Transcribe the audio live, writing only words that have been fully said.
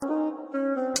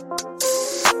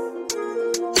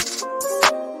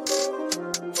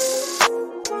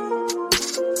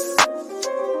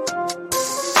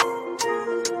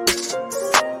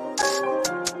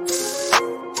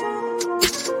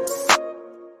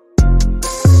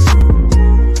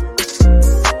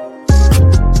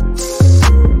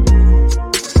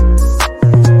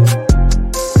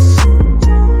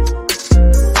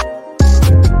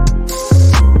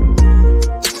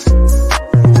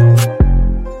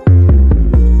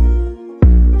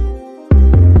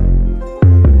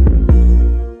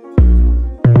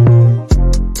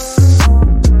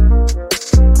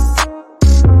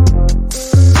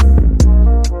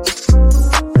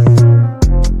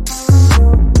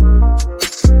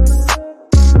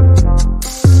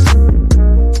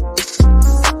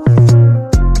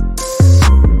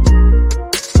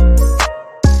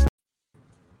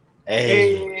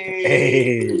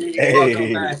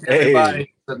back, Hey, everybody.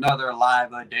 It's another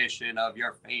live edition of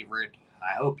your favorite,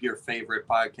 I hope your favorite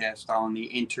podcast on the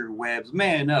interwebs.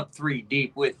 Man up three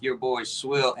deep with your boys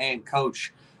Swill and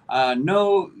Coach.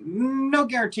 No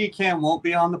guarantee Cam won't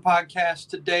be on the podcast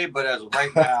today, but as of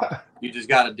right now, you just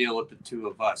got to deal with the two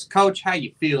of us. Coach, how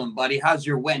you feeling, buddy? How's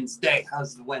your Wednesday?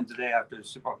 How's the Wednesday after the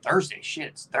Super Bowl? Thursday, shit,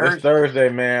 it's it's Thursday. Thursday,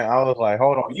 man. I was like,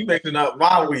 hold on, you mixing up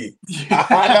my week.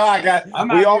 I know I got. I'm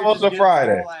We out here almost just a getting the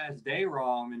Friday. whole ass day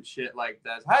wrong and shit like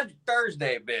that. How's your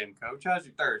Thursday been, Coach? How's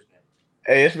your Thursday?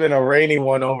 Hey, it's been a rainy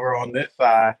one over on this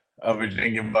side of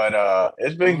Virginia, but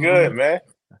it's been Mm-hmm. good, man.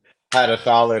 Had a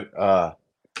solid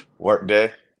work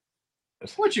day.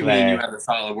 What you mean you Man, had a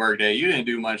solid work day? You didn't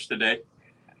do much today.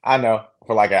 I know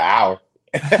for like an hour.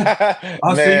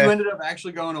 Oh, so you Man, ended up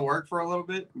actually going to work for a little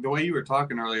bit? The way you were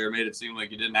talking earlier made it seem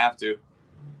like you didn't have to.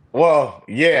 well,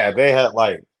 yeah, they had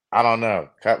like I don't know,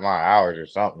 cut my hours or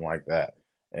something like that,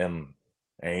 and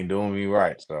ain't doing me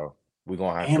right. So we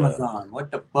gonna have to Amazon,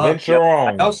 what the fuck, yo? venture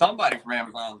I know on. somebody from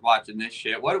Amazon's watching this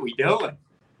shit. What are we doing?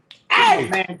 Give my Hey,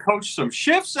 man Coach some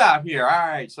shifts out here. All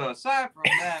right, so aside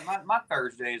from that, my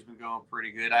Thursday has been going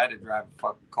pretty good. I had to drive a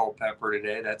fucking Culpeper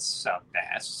today. That sucked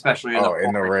ass, especially in the oh,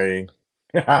 in the pouring. rain.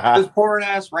 It was pouring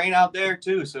ass rain out there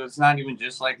too, so it's not even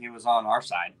just like it was on our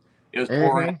side. It was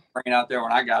pouring hmm rain out there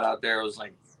when I got out there. It was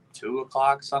like 2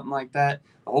 o'clock, something like that.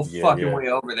 The whole Yeah, fucking yeah. way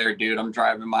over there, dude. I'm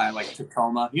driving my like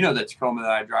Tacoma. You know that Tacoma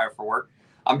that I drive for work.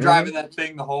 I'm hmm driving that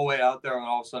thing the whole way out there, and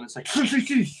all of a sudden it's like I'm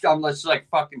just like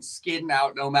fucking skidding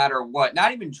out no matter what.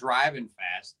 Not even driving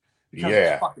fast because it's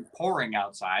Yeah. fucking pouring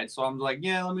outside. So I'm like,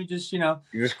 yeah, let me just You just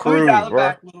let me cruise, dial it bro.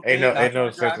 back a little Ain't bit, no not ain't try no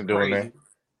to sense drive in doing that. crazy.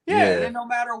 Yeah, and Yeah. then no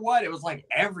matter what, it was like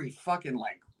every fucking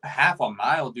like half a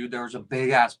mile, dude, there was a big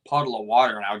ass puddle of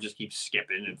water, and I would just keep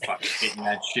skipping and fucking hitting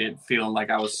that shit, feeling like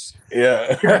I was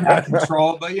getting out of Yeah.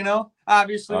 control. But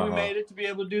obviously we Uh-huh. made it to be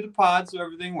able to do the pod, so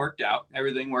everything worked out.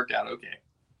 Everything worked out okay.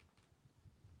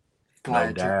 No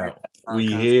Glad you're here. doubt. On We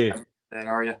kind here. of that,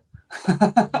 are you?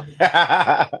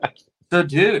 So,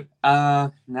 dude,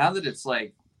 now that it's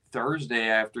like Thursday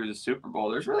after the Super Bowl,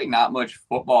 there's really not much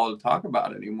football to talk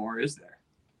about anymore, is there?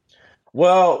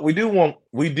 Well, we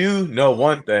do know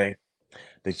one thing.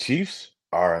 The Chiefs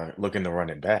are looking to run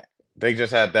it back. They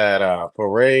just had that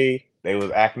parade. They was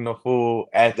acting a fool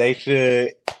as they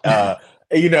should. Uh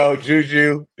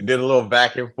Juju did a little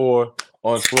back and forth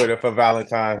on Twitter for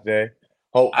Valentine's Day.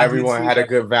 Hope I did everyone see had a that.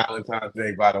 good Valentine's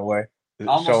Day, by the way. I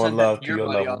almost Showing sent that love to to your your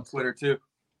buddy loved on ones. Twitter too.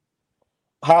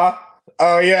 Huh?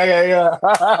 Oh yeah.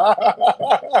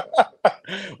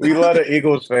 We love the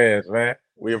Eagles fans, man.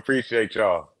 We appreciate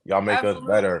y'all. Y'all make us Absolutely.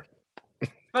 better.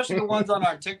 Especially the ones on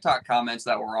our TikTok comments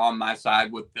that were on my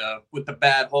side with the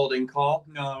bad holding call.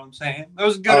 You know what I'm saying? It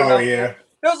was a good Oh enough. yeah.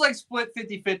 It was like split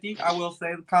 50-50. I will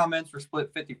say the comments were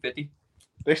split 50-50.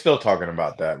 They still talking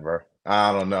about that, bro.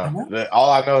 I don't I know. know. All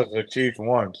I know is the Chiefs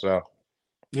won, so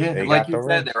Yeah, they like got the you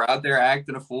said, they ring. were out there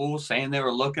acting a fool, saying they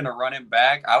were looking to run it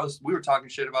back. We were talking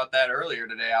shit about that earlier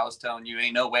today. I was telling you,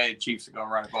 ain't no way the Chiefs are gonna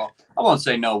run it ball. I won't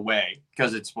say no way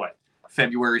because it's what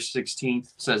February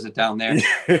 16th says it down there,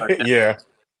 or Yeah.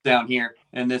 down here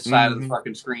in this side of the hmm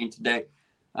fucking screen today.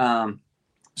 Um,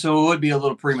 so it would be a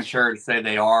little premature to say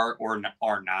they are or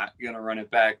are not gonna run it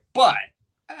back, but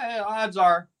odds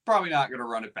are probably not gonna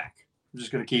run it back. I'm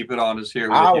just gonna keep it honest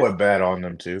here I with you. would bet on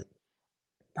them too.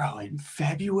 Bro, in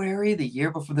February, the year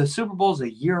before the Super Bowl is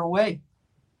a year away.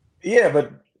 Yeah,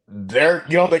 but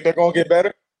you don't think they're gonna get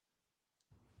better?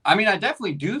 I mean, I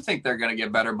definitely do think they're going to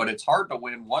get better, but it's hard to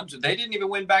win one. They didn't even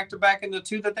win back to back in the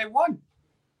two that they won.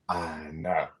 I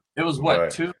know. It was what,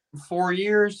 But 2 and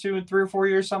 3 or 4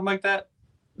 years, something like that.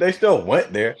 they still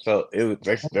went there, so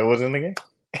they still was in the game.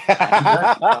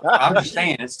 Exactly. So I'm just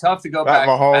saying, it's tough to go Pat back to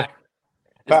Mahomes, back.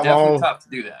 It's Pat definitely Mahomes, tough to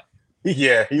do that.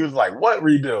 yeah, he was like, "What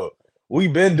rebuild?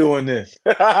 We've been doing this."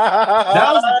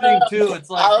 That was the thing I too. It's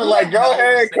like, was who the like, "Go hell was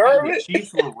ahead, saying the Kermit."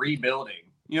 Chiefs were rebuilding?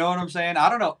 You know what I'm saying? I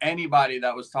don't know anybody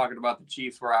that was talking about the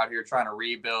Chiefs were out here trying to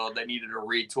rebuild. They needed to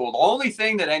retool. The only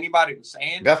thing that anybody was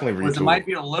saying Definitely was it retool. might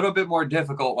be a little bit more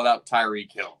difficult without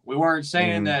Tyreek Hill. We weren't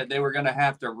saying hmm that they were going to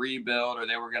have to rebuild or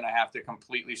they were going to have to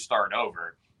completely start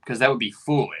over because that would be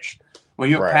foolish. When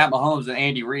you have Right. Pat Mahomes and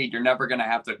Andy Reid, you're never going to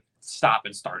have to stop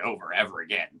and start over ever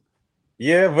again.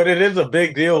 Yeah, but it is a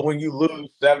big deal when you lose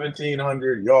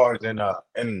 1,700 yards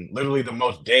and literally the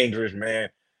most dangerous man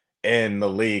in the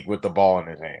league with the ball in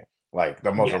his hand, like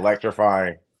the most Yeah.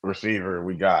 electrifying receiver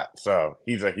we got. So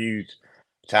he's a huge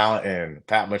talent, and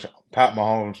Pat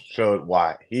Mahomes showed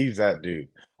why he's that dude.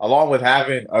 Along with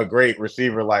having a great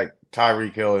receiver like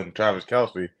Tyreek Hill and Travis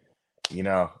Kelsey,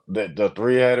 the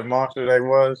three-headed monster they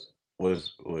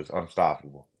was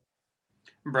unstoppable.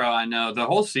 Bro, I know the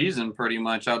whole season pretty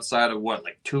much outside of what,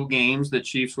 like 2 games, the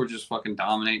Chiefs were just fucking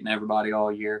dominating everybody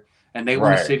all year. And they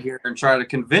want to Right. sit here and try to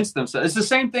convince themselves. It's the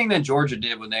same thing that Georgia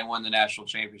did when they won the national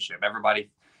championship. Everybody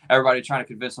trying to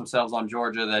convince themselves on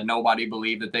Georgia that nobody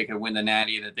believed that they could win the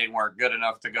Natty, that they weren't good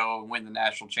enough to go and win the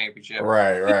national championship.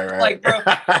 Right, It's right, like, bro,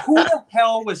 who the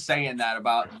hell was saying that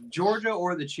about Georgia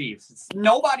or the Chiefs?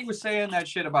 Nobody was saying that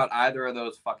shit about either of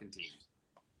those fucking teams.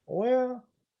 Well,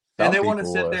 And some they want to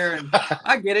people sit was. there and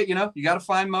I get it, you got to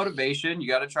find motivation. You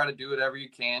got to try to do whatever you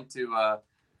can to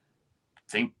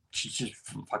think just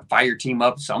fire your team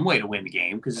up some way to win the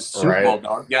game because it's Super Right. Bowl,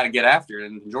 dog. You got to get after it.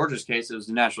 In Georgia's case, it was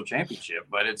the national championship.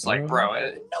 But it's like, Mhm.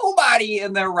 bro, nobody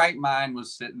in their right mind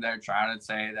was sitting there trying to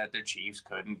say that the Chiefs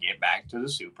couldn't get back to the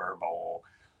Super Bowl.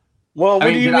 Well, I what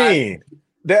do mean, you did I? mean?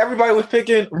 That everybody was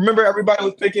picking. Remember, everybody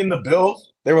was picking the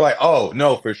Bills. They were like, "Oh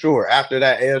no, for sure." After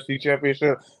that AFC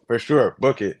Championship, for sure,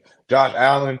 book it. Josh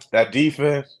Allen, that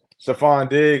defense, Stephon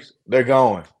Diggs, they're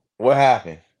going. What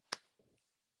happened?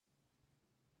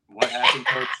 What happened,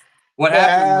 coach? What What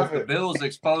happened was the happened? Bills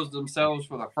exposed themselves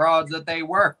for the frauds that they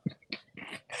were.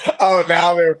 Oh,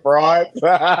 now they're frauds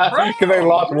because they Bro,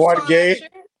 lost you one saw that game.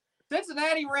 shit?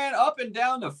 Cincinnati ran up and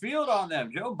down the field on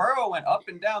them. Joe Burrow went up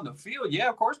and down the field. Yeah,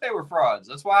 of course they were frauds.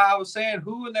 That's why I was saying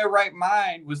who in their right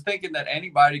mind was thinking that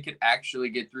anybody could actually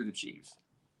get through the Chiefs.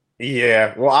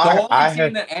 Yeah, well, The I only I team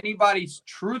had that anybody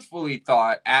truthfully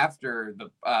thought after the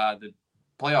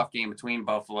playoff game between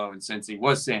Buffalo and Cincy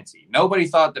was Cincy. Nobody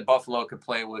thought that Buffalo could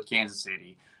play with Kansas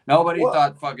City. Nobody what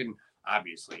thought fucking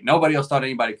obviously. Nobody else thought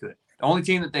anybody could. The only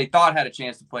team that they thought had a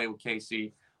chance to play with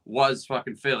KC was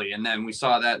fucking Philly. And then we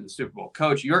saw that in the Super Bowl.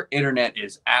 Coach, your internet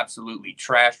is absolutely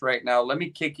trash right now. Let me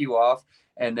kick you off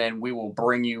and then we will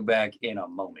bring you back in a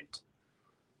moment.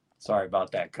 Sorry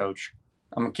about that, coach.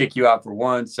 I'm going to kick you out for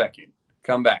 1 second.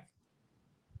 Come back.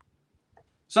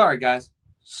 Sorry, guys.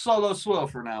 Solo swill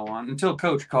for now on until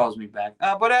coach calls me back.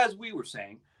 But as we were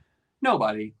saying,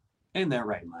 nobody in their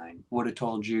right mind would have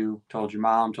told you, told your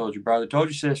mom, told your brother, told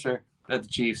your sister that the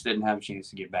Chiefs didn't have a chance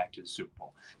to get back to the Super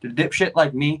Bowl. Did dipshit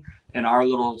like me in our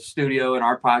little studio in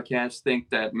our podcast think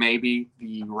that maybe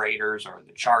the Raiders or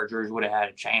the Chargers would have had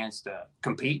a chance to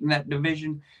compete in that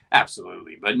division?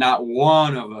 Absolutely. But not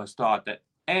one of us thought that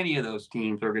any of those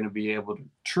teams are going to be able to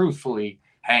truthfully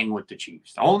hang with the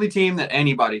Chiefs. The only team that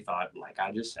anybody thought, like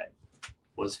I just said,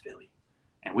 was Philly.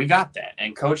 And we got that.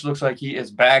 And coach looks like he is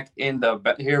back in the.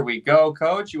 Here we go,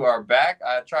 coach. You are back.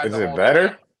 I tried is to it hold it in.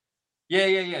 better?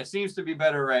 Yeah. Seems to be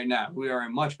better right now. We are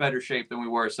in much better shape than we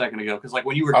were a second ago. Because like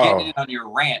when you were getting in Oh on your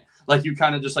rant, like you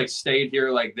kind of just like stayed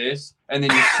here like this, and then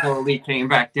you slowly came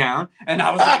back down. And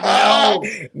I was like,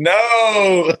 no.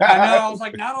 no. I know. I was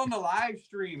like, not on the live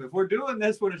stream. If we're doing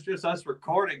this when it's just us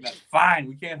recording, that's fine.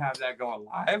 We can't have that going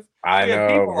live. I We had know,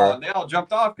 people bro. on. They all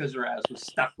jumped off because their ass was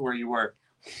stuck where you were.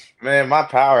 Man, my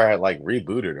power had like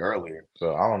rebooted earlier,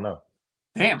 so I don't know.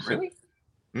 Damn, Shit. really?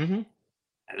 Mm-hmm.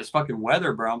 This fucking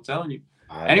weather, bro. I'm telling you.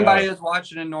 I Anybody know. that's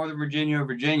watching in Northern Virginia or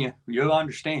Virginia, you'll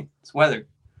understand. It's weather.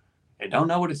 It don't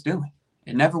know what it's doing.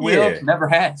 It never will. Yeah. Never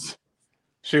has.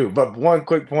 Shoot, but one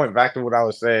quick point back to what I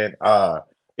was saying. Yeah,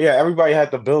 everybody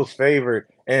had the Bills favored,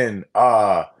 and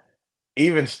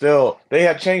even still, they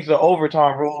had changed the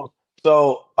overtime rules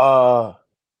so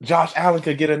Josh Allen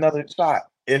could get another shot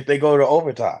if they go to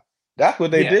overtime. That's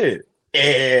what they Yeah. did.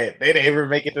 And they didn't even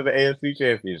make it to the AFC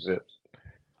Championship.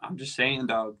 I'm just saying,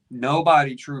 dog.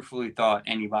 Nobody truthfully thought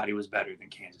anybody was better than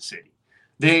Kansas City.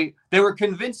 They were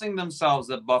convincing themselves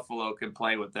that Buffalo could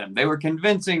play with them. They were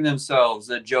convincing themselves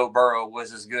that Joe Burrow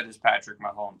was as good as Patrick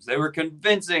Mahomes. They were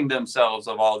convincing themselves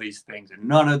of all these things, and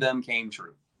none of them came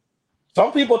true.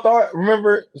 Some people thought,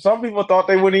 remember, some people thought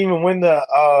they wouldn't even win the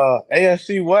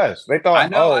AFC West. They I thought,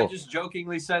 know. I oh, just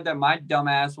jokingly said that my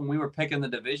dumbass when we were picking the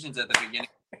divisions at the beginning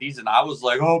of the season, I was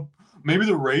like, "Oh, maybe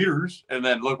the Raiders," and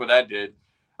then look what that did.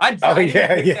 I oh didn't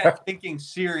yeah, take yeah, that thinking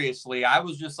seriously. I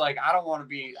was just like, I don't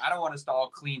want us to all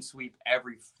clean sweep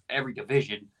every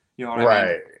division. You know what I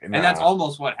mean? right. And that's Nah.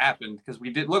 almost what happened because we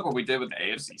did look what we did with the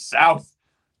AFC South.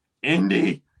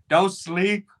 Indy, don't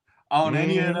sleep on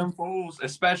any of Mm, them fools,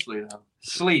 especially though.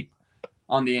 Sleep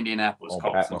on the Indianapolis on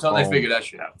Colts Pat until they figure Mahomes. that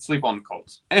shit out. Sleep on the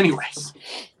Colts. Anyways.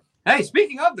 Hey,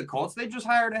 speaking of the Colts, they just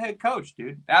hired a head coach,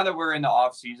 dude. Now that we're in the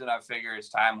offseason, I figure it's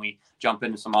time we jump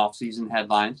into some offseason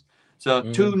headlines. So,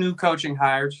 Hmm. 2 new coaching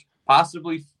hires,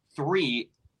 possibly 3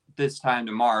 this time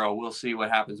tomorrow. We'll see what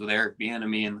happens with Eric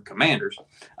Bieniemy and the Commanders.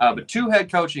 But 2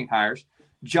 head coaching hires,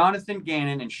 Jonathan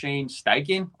Gannon and Shane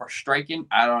Steichen, or Streichen.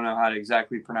 I don't know how to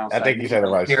exactly pronounce I that. think you said it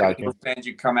right, Steichen. Fans,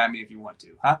 you come at me if you want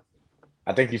to, huh?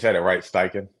 I think you said it right,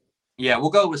 Steichen. Yeah, we'll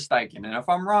go with Steichen. And if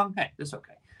I'm wrong, hey, it's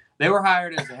okay. They were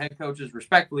hired as the head coaches,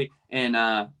 respectively, in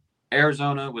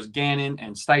Arizona was Gannon,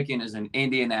 and Steichen is in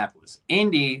Indianapolis.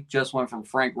 Indy just went from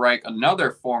Frank Reich, another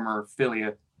former Philly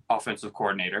offensive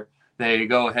coordinator. They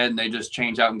go ahead and they just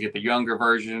change out and get the younger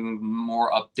version,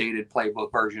 more updated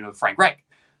playbook version of Frank Reich.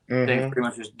 They pretty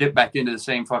much just dip back into the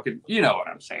same fucking, you know what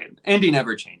I'm saying. Indy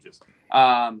never changes.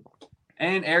 And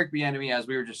Eric Bieniemy, as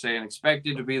we were just saying,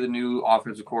 expected to be the new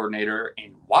offensive coordinator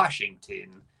in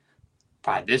Washington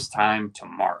by this time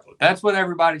tomorrow. That's what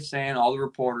everybody's saying. All the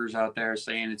reporters out there are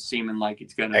saying it's seeming like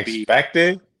it's going to be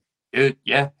expected.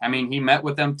 Yeah, I mean, he met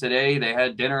with them today. They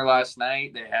had dinner last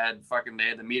night. They had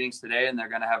the meetings today, and they're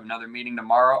going to have another meeting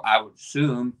tomorrow. I would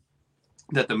assume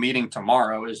that the meeting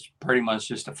tomorrow is pretty much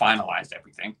just to finalize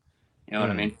everything. You know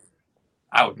what I mean?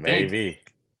 I would maybe,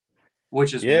 think,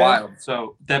 which is wild.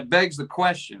 So that begs the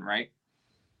question, right?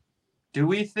 Do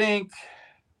we think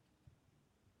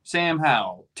Sam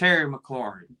Howell, Terry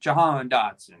McLaurin, Jahan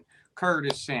Dotson,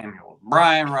 Curtis Samuel,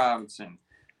 Brian Robinson,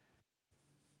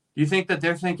 you think that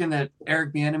they're thinking that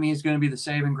Eric Bieniemy is going to be the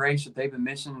saving grace that they've been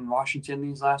missing in Washington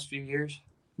these last few years?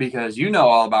 Because you know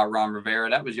all about Ron Rivera.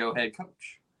 That was your head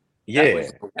coach. Yeah. That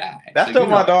was your guy. That's still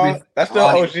my dog. That's still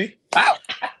OG. Wow.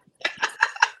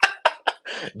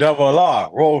 Double R,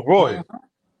 Rolls Royce.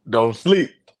 Don't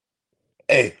sleep.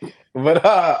 Hey. But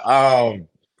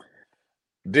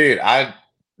dude, I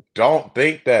don't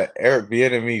think that Eric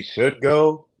Bieniemy should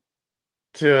go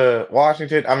to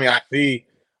Washington. I mean, I see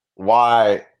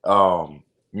why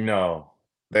you know,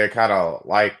 they kind of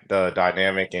like the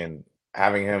dynamic and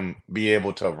having him be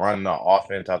able to run the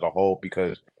offense as a whole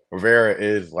because Rivera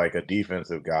is like a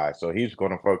defensive guy. So he's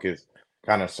going to focus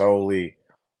kind of solely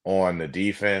on the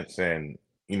defense and,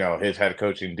 you know, his head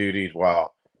coaching duties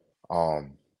while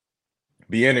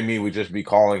Bieniemy would just be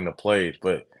calling the plays.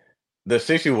 But the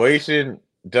situation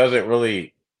doesn't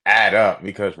really add up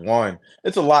because one,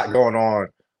 it's a lot going on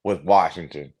with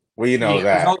Washington. Well, you know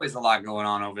that. There's always a lot going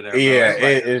on over there. Yeah,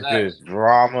 it's just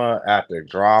drama after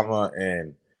drama,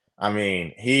 and I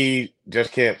mean, Bieniemy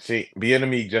just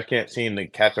can't seem to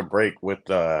catch a break with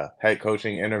the head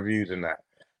coaching interviews and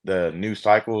the new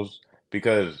cycles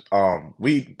because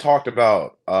we talked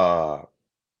about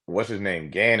what's his name,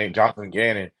 Jonathan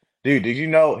Gannon. Dude, did you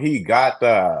know he got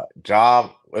the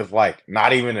job with like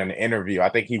not even an interview? I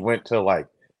think he went to like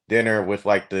dinner with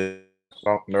like the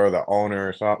owner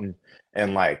or something,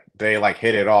 and like they like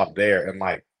hit it off there, and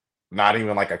like not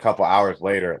even like a couple hours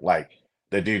later, like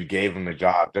the dude gave him the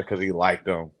job just because he liked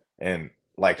him and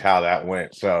liked how that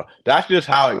went. So that's just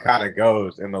how it kind of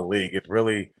goes in the league. It's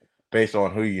really based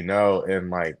on who you know, and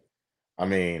like I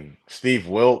mean, Steve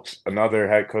Wilkes, another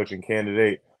head coaching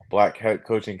candidate, black head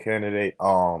coaching candidate,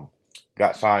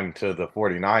 got signed to the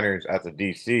 49ers as a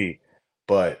DC.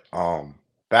 But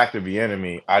back to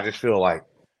Bieniemy, I just feel like,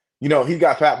 you know, he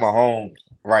got Pat Mahomes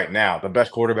right now, the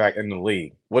best quarterback in the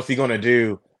league. What's he gonna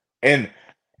do? And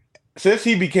since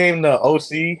he became the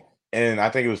OC, and I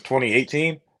think it was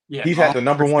 2018, he's had the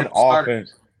number one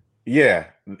offense. Yeah,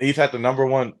 he's had the number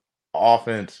one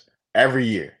offense every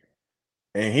year.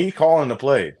 And he's calling the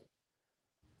plays.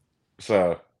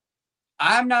 So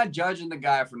I'm not judging the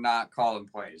guy for not calling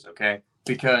plays, okay?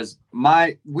 Because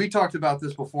we talked about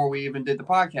this before we even did the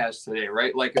podcast today,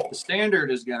 right? Like if the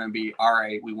standard is going to be, all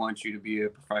right, we want you to be a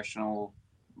professional,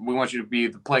 we want you to be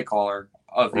the play caller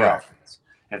of the offense.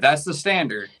 If that's the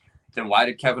standard, then why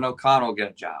did Kevin O'Connell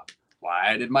get a job?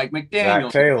 Why did Mike McDaniel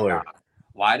get a job?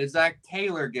 Why did Zach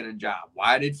Taylor get a job?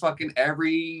 Why did fucking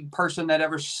every person that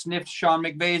ever sniffed Sean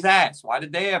McVay's ass, why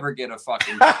did they ever get a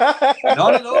fucking job?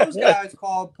 None of those guys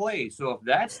called plays. So if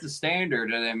that's the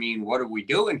standard, then I mean, what are we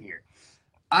doing here?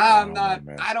 I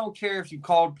don't care if you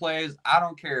called plays. I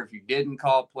don't care if you didn't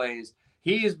call plays.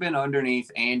 He has been underneath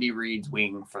Andy Reid's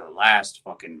wing for the last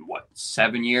fucking,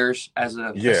 7 years as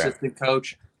an assistant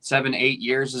coach? 7, 8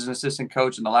 years as an assistant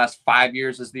coach, and the last 5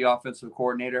 years as the offensive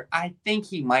coordinator. I think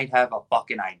he might have a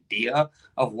fucking idea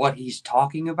of what he's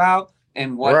talking about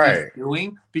and what he's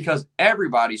doing because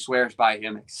everybody swears by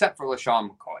him except for LaShawn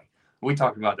McCoy. We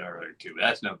talked about that earlier too, but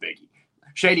that's no biggie.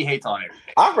 Shady hates on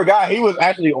everything. I forgot he was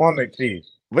actually on the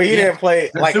Chiefs, but he didn't play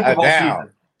like a down.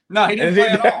 Season. No, he didn't play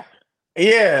at all.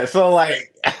 Yeah, so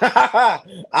like I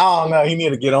don't know. He need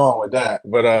to get on with that.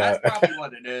 But that's probably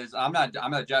what it is. I'm not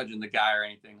judging the guy or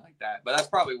anything like that. But that's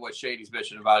probably what Shady's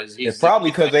bitching about. It's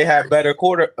probably because they had better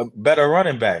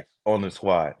running backs on the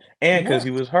squad, and because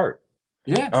he was hurt.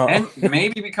 Yeah, and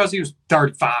maybe because he was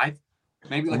 35,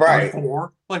 maybe like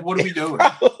 34. Like, what are we doing?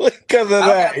 Because of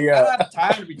that, I don't have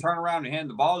time to be turning around and hand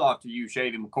the ball off to you,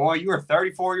 Shady McCoy. You are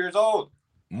 34 years old.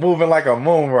 Moving like a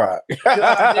moon rock. God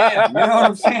damn, you know what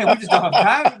I'm saying? We just don't have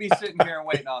time to be sitting here and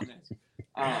waiting on this.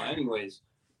 Anyways,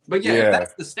 But yeah, if Yeah,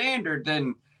 that's the standard,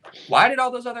 then why did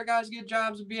all those other guys get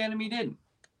jobs and Bieniemy didn't?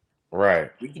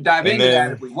 right. We can dive And into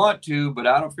that if then we want to, but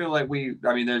I don't feel like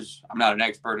I mean, I'm not an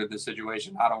expert in this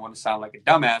situation. I don't want to sound like a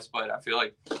dumbass, but I feel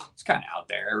like it's kind of out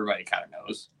there. Everybody kind of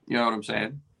knows. You know what I'm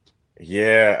saying?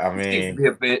 yeah, I It seems to mean, be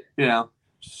a bit,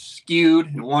 skewed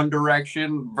in one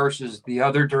direction versus the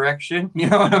other direction. You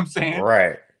know what I'm saying?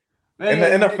 right. But And the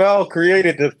hey, NFL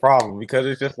created this problem because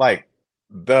it's just like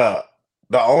the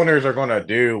the owners are gonna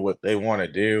do what they want to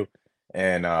do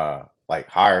and like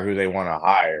hire who they want to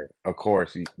hire. Of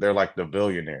course, they're like the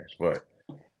billionaires, but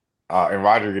and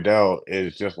Roger Goodell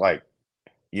is just like,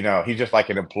 he's just like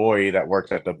an employee that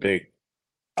works at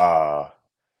uh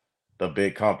the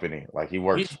big company. Like he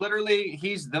works.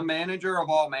 he's the manager of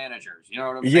all managers. You know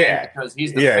what I'm saying? Yeah, Because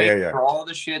he's the yeah, face yeah, yeah. for all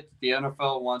the shit that the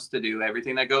NFL wants to do.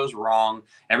 Everything that goes wrong,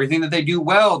 everything that they do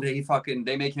well,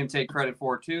 they make him take credit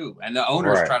for too. And the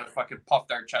owners Right. try to fucking puff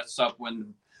their chests up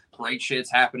when great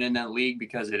shit's happening in that league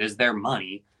because it is their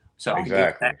money. So I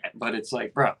get that, Exactly. but it's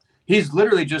like, bro, he's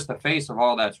literally just the face of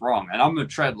all that's wrong. And I'm gonna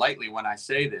tread lightly when I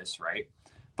say this, right?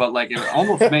 But like, it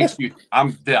almost makes you.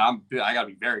 I gotta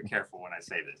be very careful when I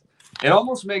say this. It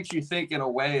almost makes you think in a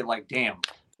way like, damn,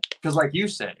 because like you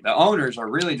said, the owners are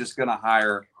really just going to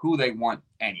hire who they want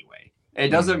anyway. It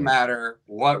doesn't Hmm. matter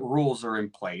what rules are in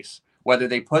place, whether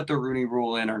they put the Rooney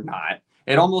Rule in or not.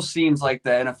 It almost seems like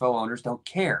the NFL owners don't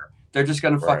care. They're just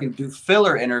going to Right. fucking do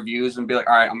filler interviews and be like,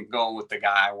 all right, I'm going with the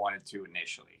guy I wanted to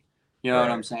initially. You know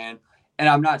what I'm Right. saying? And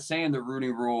I'm not saying the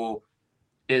Rooney Rule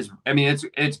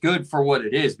it's good for what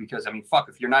it is because fuck,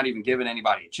 if you're not even giving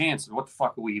anybody a chance, what the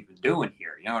fuck are we even doing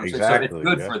here? You know what I'm saying? So it's Exactly.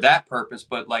 good Yeah. for that purpose,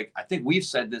 but like I think we've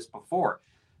said this before,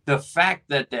 the fact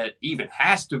that even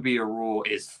has to be a rule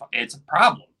it's a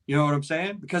problem. You know what I'm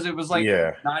saying? Because it was like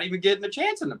Yeah. not even getting a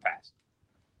chance in the past.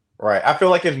 Right. I feel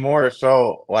like it's more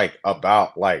so like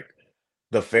about like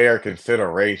the fair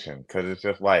consideration because it's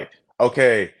just like,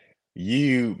 okay,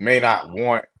 you may not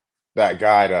want that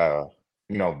guy to,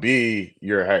 be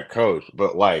your head coach,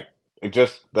 but like it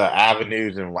just the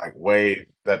avenues and like ways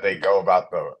that they go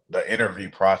about the interview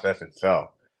process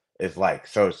itself is like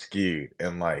so skewed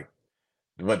and like,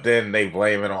 but then they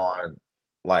blame it on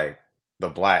like the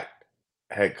black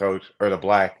head coach or the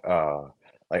black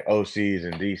like OCs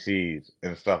and DCs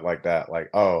and stuff like that. Like,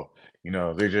 oh,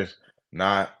 they're just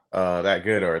not that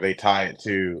good, or they tie it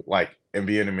to like in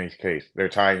Bieniemy's case, they're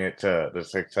tying it to the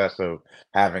success of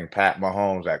having Pat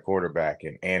Mahomes at quarterback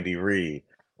and Andy Reid,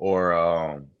 or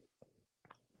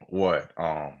what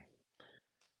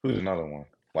who's another one?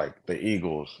 Like the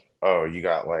Eagles. Oh, you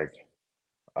got like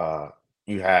uh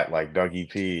you had like Dougie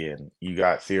P and you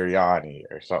got Sirianni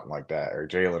or something like that, or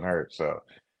Jalen Hurts. So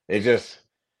it just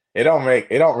it don't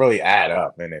really add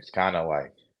up, and it's kind of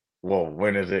like, well,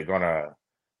 when is it gonna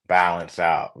balance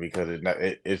out? Because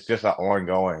it's just an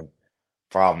ongoing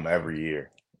problem every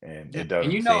year, and Yeah. it And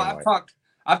doesn't seem like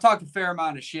I've talked a fair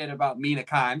amount of shit about Mina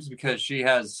Kimes because she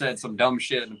has said some dumb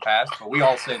shit in the past, but we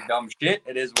all say dumb shit.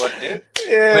 It is what it is.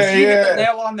 But yeah, she hit the yeah.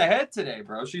 nail on the head today,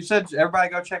 bro. She said, everybody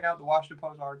go check out the Washington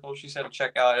Post article. She said to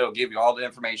check out, it'll give you all the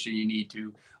information you need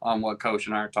to on what Coach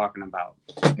and I are talking about.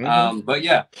 Hmm. But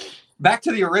yeah, back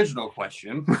to the original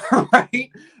question,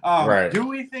 right? Right. Do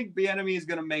we think Bieniemy is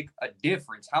going to make a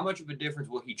difference? How much of a difference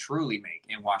will he truly make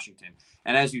in Washington?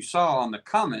 And as you saw on the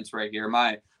comments right here,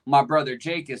 my brother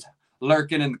Jake is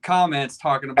lurking in the comments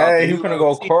talking about the Hey, he's new gonna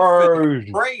go OC finna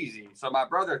be crazy crazy. So my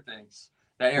brother thinks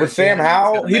that with Eric Sam Bieniemy is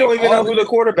going Howell. to He make don't even all know the who the difference.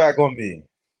 quarterback gonna be.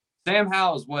 Sam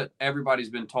Howell is what everybody's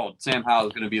been told. Sam Howell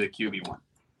is going to be the QB1.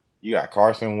 You got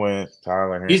Carson Wentz,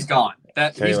 He's gone.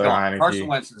 He's Taylor gone. Carson Heineke.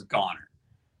 Wentz is gone.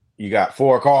 You got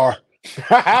four car.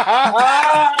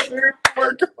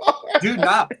 Dude,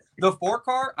 nah. The 4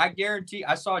 car, I guarantee.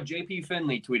 I saw JP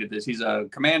Finley tweeted this. He's a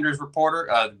Commanders reporter,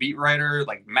 beat writer,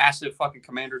 like massive fucking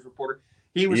Commanders reporter.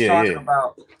 He was Yeah, talking yeah.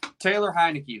 about Taylor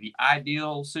Heineke, the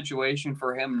ideal situation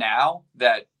for him now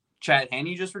that Chad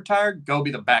Henne just retired, go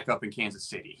be the backup in Kansas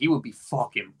City. He would be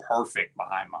fucking perfect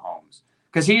behind Mahomes.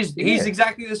 Because he's Yeah.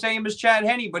 exactly the same as Chad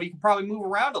Henne, but he can probably move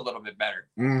around a little bit better.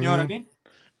 You know what I Hmm. mean?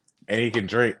 And he can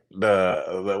drink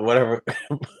the whatever.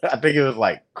 I think it was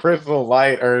like Crystal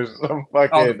Light or some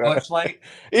Oh, the fucking Bush Light.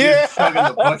 He was yeah. chugging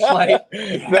the Bush Light.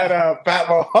 That Yeah. Pat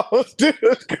Mahomes dude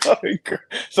was going.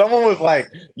 Someone was like,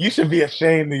 "You should be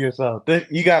ashamed of yourself.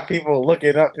 You got people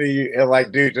looking up to you and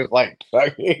like, dude, just like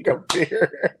chugging a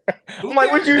beer." I'm Who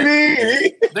like, "What cares? you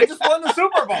mean?" They just won the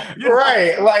Super Bowl. You know?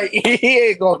 Right? Like he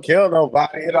ain't gonna kill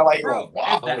nobody. Like, Bro,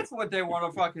 if that's what they want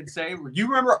to fucking say, you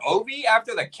remember Ovi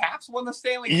after the Caps won the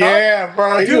Stanley Cup? yeah,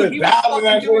 bro, he Dude, was he was doubting fucking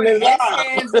that shit in doing his eye.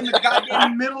 headstands in the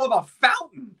goddamn middle of a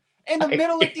fountain. in the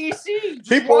middle of DC.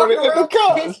 Just He poured walking it in the around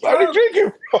cup and started Pittsburgh.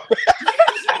 drinking from it.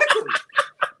 Exactly.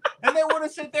 And they want to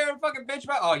sit there and fucking bitch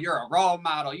about, oh, you're a role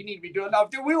model. You need to be doing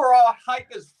that. Dude, we were all hype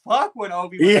as fuck when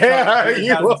Obi was trying to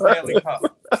You out of the was. Stanley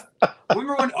Cup.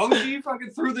 Remember when OG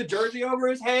fucking threw the jersey over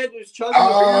his head and was chugging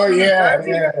Oh, the beer yeah,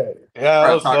 through the jersey? yeah. Bro,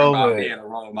 I was talking so about lit. being a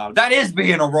role model. That is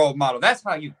being a role model. That's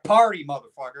how you party,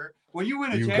 motherfucker. When you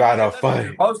win a You championship, gotta that's what you're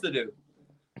fight. supposed to do.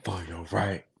 Oh, you're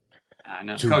right. I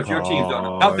know. Too Coach, your teams don't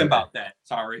know hard. nothing about that.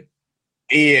 Sorry.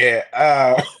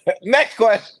 Yeah. Next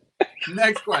question.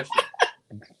 Next question.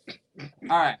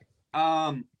 All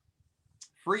right.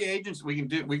 Free agents. We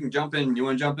can jump in. You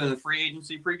want to jump in the free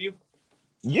agency preview?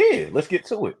 Yeah, let's get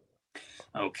to it.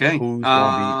 Okay. Who's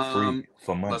gonna be free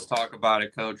for money? Let's talk about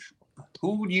it, Coach.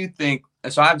 Who do you think?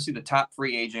 So obviously the top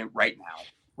free agent right now,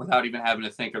 without even having to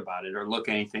think about it or look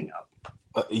anything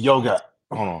up. Yoga.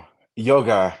 Hold on.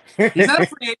 Yoga. He's not a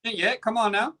free agent yet. Come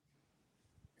on now.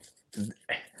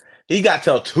 He got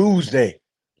till Tuesday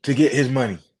to get his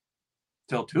money.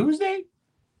 Till Tuesday?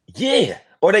 Yeah.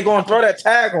 Or they gonna throw that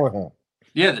tag on him.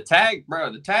 Yeah, the tag,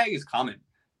 bro. The tag is coming.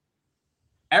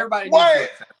 Everybody needs What? to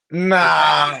accept it.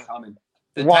 Nah. The tag is coming.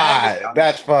 The tag is Why? coming.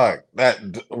 That's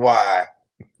fucked. Why?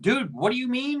 Dude, what do you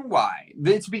mean why?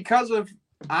 It's because of,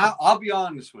 I'll be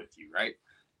honest with you, right?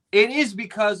 It is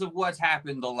because of what's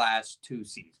happened the last 2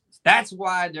 seasons. That's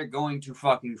why they're going to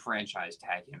fucking franchise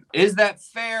tag him. Is that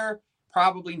fair?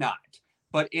 Probably not.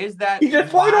 But is that He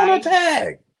just played on a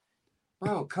tag.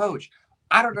 Bro, Coach,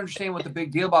 I don't understand what the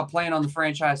big deal about playing on the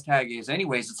franchise tag is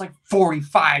anyways. It's like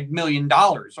 $45 million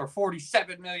or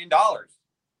 $47 million.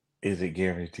 Is it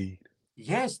guaranteed?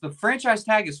 Yes, the franchise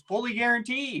tag is fully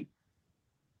guaranteed.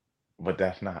 But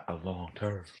that's not a long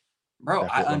term. Bro,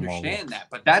 I understand that,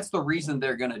 but that's the reason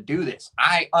they're going to do this.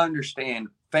 I understand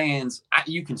fans.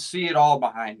 You can see it all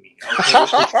behind me. Okay?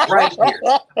 It's right here.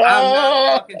 I'm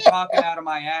not fucking talking out of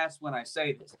my ass when I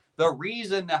say this. The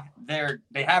reason that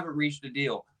they haven't reached a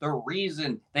deal, the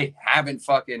reason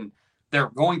they're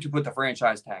going to put the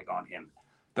franchise tag on him.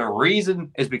 The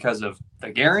reason is because of the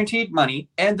guaranteed money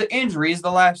and the injuries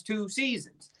the last 2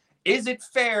 seasons. Is it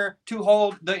fair to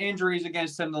hold the injuries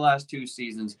against him the last 2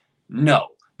 seasons? No.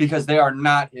 Because they are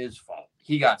not his fault.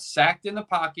 He got sacked in the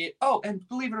pocket. Oh, and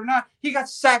believe it or not, he got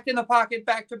sacked in the pocket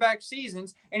back-to-back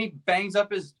seasons, and he banged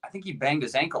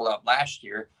his ankle up last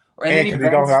year. And then he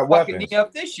bangs his fucking knee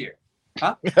up this year.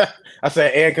 Huh? I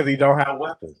said, and because he don't have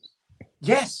weapons.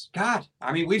 Yes, God.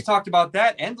 I mean, we've talked about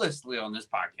that endlessly on this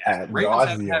podcast. The Ravens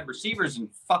haven't had receivers in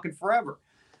fucking forever.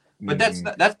 But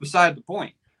that's beside the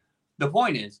point. The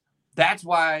point is, that's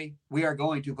why we are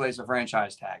going to place a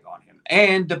franchise tag on him.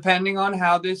 And depending on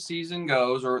how this season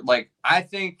goes, I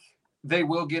think they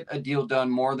will get a deal done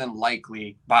more than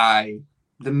likely by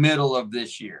the middle of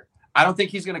this year. I don't think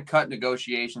he's going to cut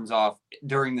negotiations off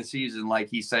during the season like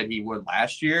he said he would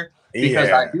last year.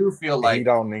 Because I do feel like he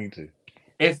don't need to.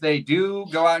 If they do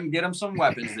go out and get him some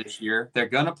weapons this year, they're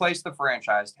going to place the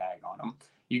franchise tag on him.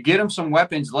 You get him some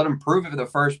weapons, let him prove it for the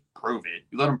first prove it.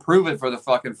 You let him prove it for the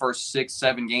fucking first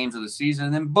 6-7 games of the season,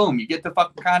 and then boom, you get the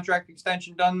fucking contract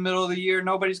extension done in the middle of the year.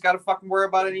 Nobody's got to fucking worry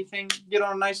about anything. Get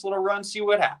on a nice little run, see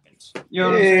what happens. You know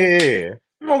what I'm saying?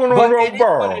 But it is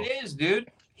what it is,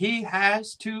 dude. He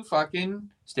has to fucking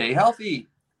stay healthy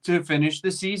to finish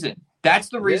the season. That's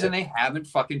the reason they haven't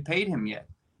fucking paid him yet.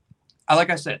 Like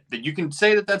I said, that you can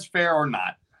say that that's fair or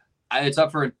not. It's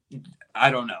up for, I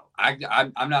don't know.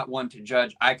 I'm not one to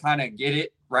judge. I kind of get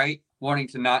it, right? Wanting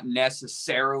to not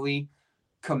necessarily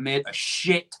commit a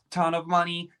shit ton of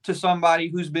money to somebody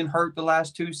who's been hurt the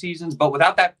last 2 seasons. But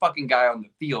without that fucking guy on the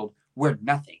field, we're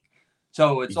nothing.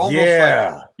 So it's almost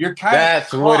like you're kind of.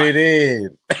 That's what it is.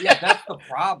 Yeah, that's the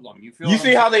problem. You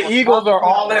see how the Eagles are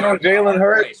all in on Jalen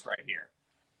Hurts right here.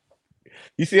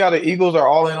 You see how the Eagles are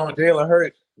all in on Jalen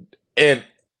Hurts, and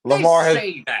Lamar has. They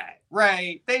say that,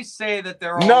 right? They say that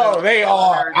they're all. No, they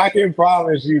are. I can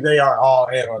promise you, they are all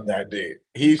in on that dude.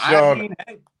 He's shown.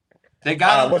 They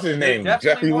got what's his name?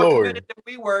 Jeffrey Lord. Than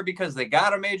we were because they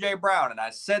got him AJ Brown, and I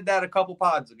said that a couple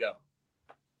pods ago.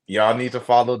 Y'all need to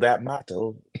follow that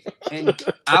motto. And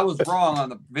I was wrong on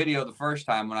the video the first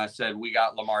time when I said we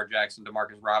got Lamar Jackson,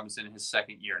 Demarcus Robinson in his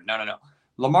second year. No.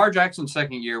 Lamar Jackson's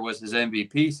second year was his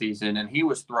MVP season, and he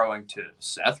was throwing to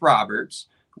Seth Roberts,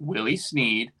 Willie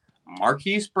Snead,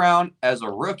 Marquise Brown as a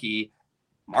rookie,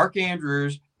 Mark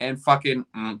Andrews, and fucking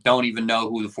don't even know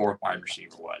who the fourth wide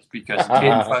receiver was because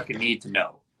didn't fucking need to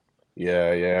know.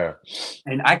 Yeah.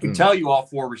 And I can tell you all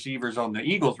 4 receivers on the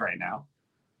Eagles right now.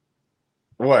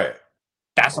 What?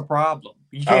 That's a problem.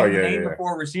 You can't name the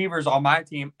 4 receivers on my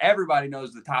team. Everybody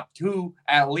knows the top 2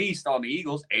 at least on the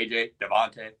Eagles. AJ,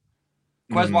 Devontae.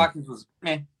 Quez Watkins was,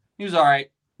 he was all right.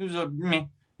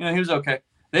 He was he was okay.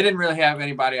 They didn't really have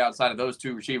anybody outside of those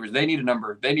two receivers. They need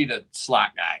a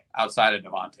slot guy outside of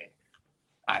Devontae,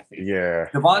 I think. Yeah.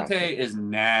 Devontae is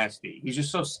nasty. He's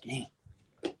just so skinny.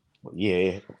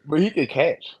 Yeah, but he could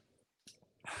catch.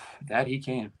 That he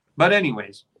can. But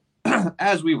anyways,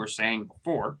 as we were saying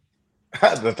before,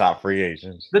 The top free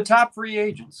agents. the top free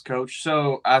agents, Coach.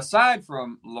 So aside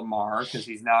from Lamar, because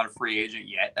he's not a free agent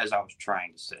yet, as I was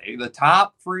trying to say, the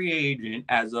top free agent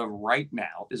as of right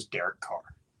now is Derek Carr,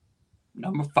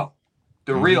 number 4,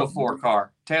 the real 4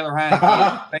 car. Taylor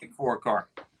Heineke, fake 4 car.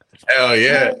 Hell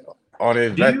yeah! On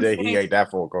his Do you best day, he think- ate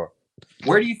that 4 car.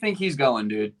 Where do you think he's going,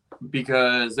 dude?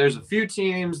 Because there's a few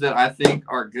teams that I think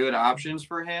are good options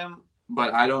for him,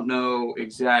 but I don't know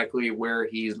exactly where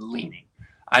he's leaning.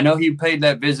 I know he paid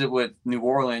that visit with New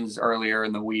Orleans earlier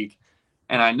in the week,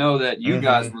 and I know that you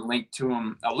guys were linked to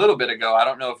him a little bit ago. I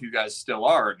don't know if you guys still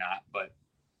are or not, but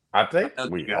I think I know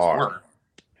we you guys are.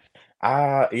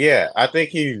 were. Yeah, I think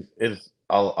he is.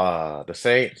 The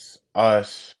Saints,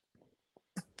 us,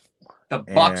 The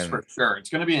Bucks and for sure. It's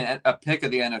going to be a pick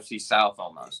of the NFC South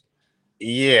almost.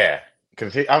 yeah,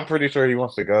 because I'm pretty sure he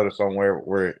wants to go to somewhere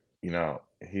where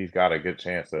he's got a good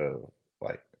chance of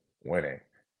like winning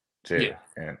too. Yeah.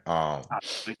 And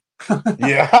Obviously.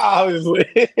 yeah, obviously,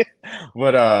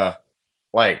 but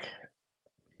like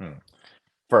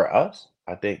for us,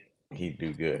 I think he'd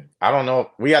do good. I don't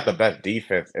know. We got the best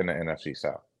defense in the NFC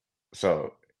South,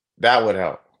 so that would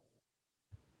help.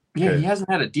 Yeah, he hasn't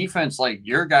had a defense like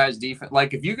your guys' defense.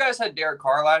 Like if you guys had Derek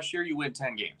Carr last year, you win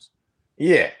 10 games.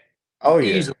 Yeah. Oh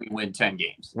yeah. Easily win 10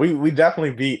 games. We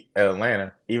definitely beat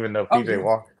Atlanta, even though PJ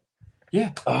Walker.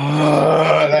 Yeah.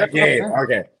 Oh, that game.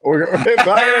 Okay. We're talking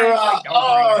about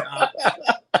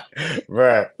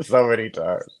bruh, so many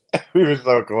times. We were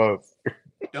so close.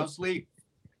 Don't sleep.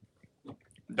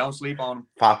 Don't sleep on him.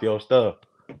 Pop your stuff.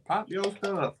 Pop your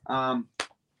stuff.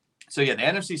 So yeah, the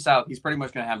NFC South, he's pretty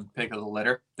much gonna have the pick of the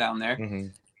litter down there. Mm-hmm.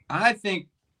 I think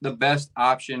the best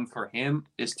option for him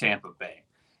is Tampa Bay.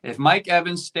 If Mike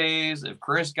Evans stays, if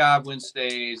Chris Godwin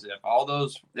stays,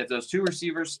 if those 2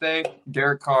 receivers stay,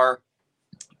 Derek Carr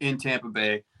in Tampa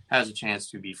Bay has a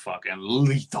chance to be fucking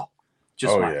lethal.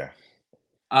 Yeah.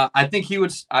 I think he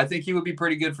would be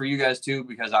pretty good for you guys too,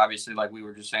 because obviously, like we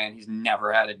were just saying, he's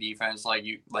never had a defense like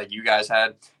you guys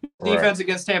had. Defense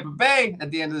against Tampa Bay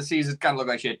at the end of the season kind of looked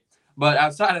like shit, but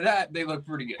outside of that, they look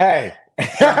pretty good. Hey,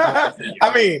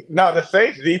 I mean, no, the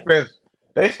Saints defense,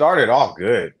 they started off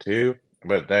good too,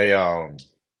 but they lost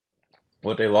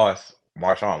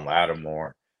Marshawn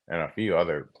Lattimore and a few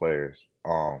other players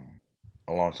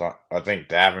alongside. I think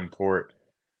Davenport,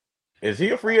 is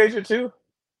he a free agent too?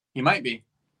 He might be.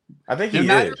 I think Did he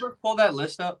Matt is. ever pull that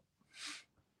list up?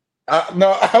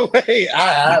 No, wait,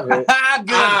 I haven't. Good.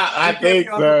 I think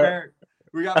so.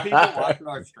 We got people watching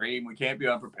our stream. We can't be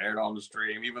unprepared on the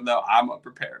stream, even though I'm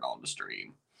unprepared on the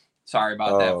stream. Sorry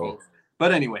about that, folks.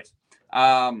 But anyways,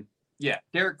 yeah,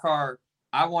 Derek Carr,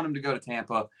 I want him to go to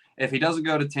Tampa. If he doesn't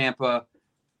go to Tampa,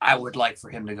 I would like for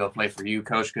him to go play for you,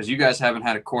 Coach, because you guys haven't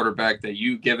had a quarterback that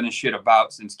you've given a shit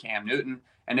about since Cam Newton,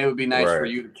 and it would be nice for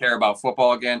you to care about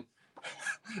football again.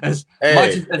 As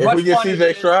much if we get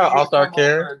CJ Stroud, I'll start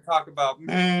caring. Talk about,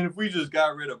 man, if we just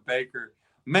got rid of Baker.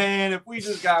 Man, if we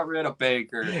just got rid of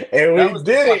Baker. And we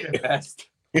did it. Best.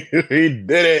 We did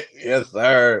it. Yes,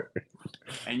 sir.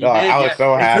 And you did. I was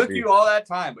so happy. It took you all that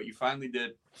time, but you finally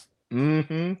did.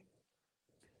 Mm-hmm.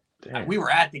 Damn. We were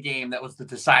at the game that was the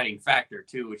deciding factor,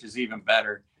 too, which is even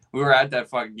better. We were at that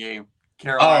fucking game.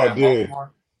 Carolina,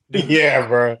 Baltimore. Dude. Yeah,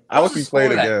 bro. I wish we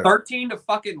played again. 13 to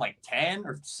fucking like 10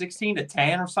 or 16 to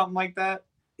 10 or something like that.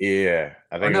 Yeah,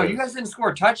 I think. You guys didn't score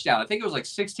a touchdown. I think it was like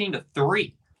 16 to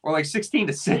 3 or like 16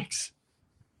 to 6.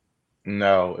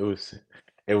 No,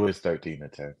 it was 13 to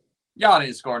 10. Y'all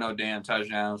didn't score no damn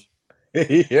touchdowns.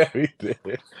 Yeah, we did.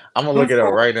 I'm gonna look it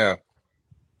up right now.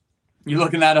 You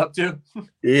looking that up too?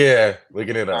 Yeah,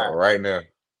 looking it up right now.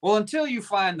 Well, until you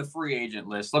find the free agent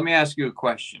list, let me ask you a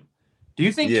question. Do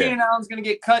you think Keenan Allen's going to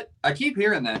get cut? I keep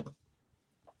hearing that.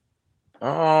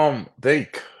 They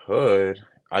could.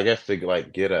 I guess to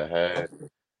like get ahead.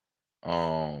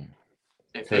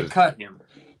 If they cut him,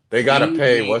 they gotta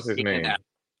pay. What's his name?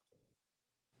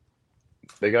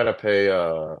 They gotta pay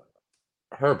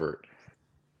Herbert.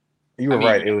 You were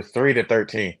right. It was 3 to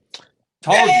 13.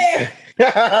 Told you.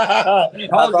 I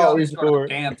thought we scored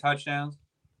damn touchdowns.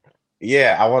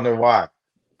 Yeah, I wonder why.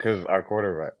 Because our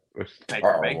quarterback was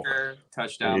Baker,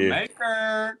 touchdown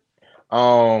maker.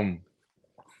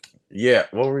 Yeah.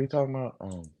 What were you talking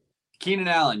about? Keenan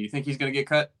Allen. You think he's going to get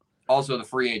cut? Also, the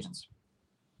free agents.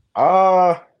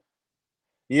 Yeah,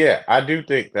 I do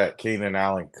think that Keenan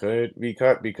Allen could be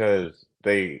cut because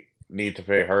they need to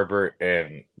pay Herbert,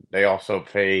 and they also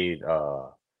paid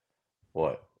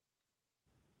what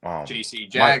J.C. Mike.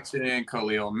 Jackson,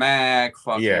 Khalil Mack,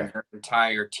 fucking Yeah, their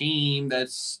entire team that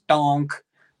stunk.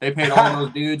 They paid all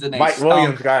those dudes and they Mike stunk.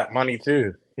 Williams got money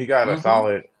too. He got a Hmm.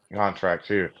 solid contract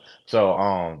too. So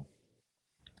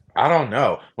I don't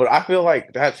know, but I feel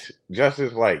like that's just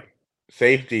his like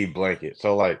safety blanket.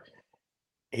 So like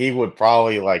he would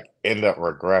probably like end up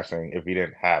regressing if he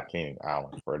didn't have Keenan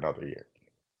Allen for another year.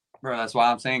 Bro, that's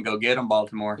why I'm saying go get him,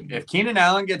 Baltimore. If Keenan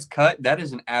Allen gets cut, that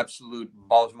is an absolute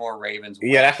Baltimore Ravens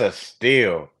Yeah, wet. that's a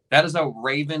steal. That is a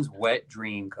Ravens wet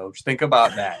dream, coach. Think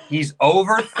about that. He's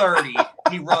over 30.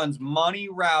 He runs money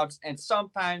routes, and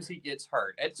sometimes he gets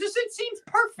hurt. It seems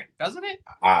perfect, doesn't it?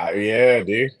 Yeah,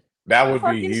 dude. That It would be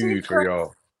fucking seems huge for perfect.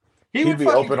 y'all. He He'd would be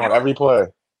fucking open on kill it. every play.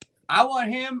 I want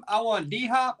him. I want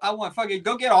D-Hop. I want fucking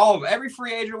go get all of them. Every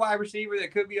free agent wide receiver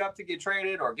that could be up to get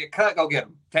traded or get cut, go get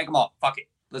them. Take them all. Fuck it.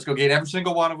 Let's go get every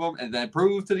single one of them and then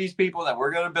prove to these people that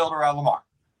we're going to build around Lamar.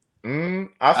 I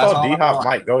That's saw all I D-Hop want.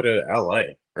 might go to LA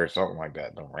or something like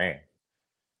that. The Rams.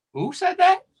 Who said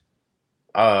that?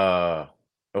 Uh,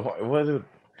 was it?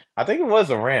 I think it was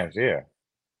the Rams. Yeah,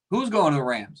 Who's going to the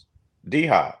Rams?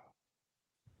 D-Hop.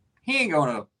 He ain't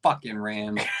going to the fucking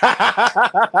Rams.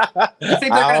 You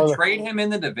think they're going to I trade him in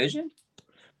the division?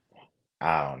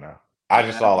 don't know. I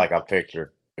just saw like a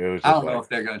picture. It was I just don't know like if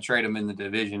they're going to trade him in the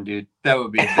division, dude. That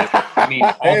would be a bit. I mean, it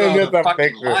was although just the a fucking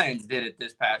picture. Lions did it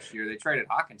this past year, they traded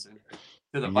Hawkinson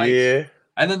to the Vikes. Yeah.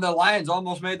 And then the Lions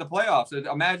almost made the playoffs.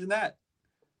 Imagine that.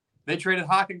 They traded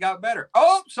Hawk and got better.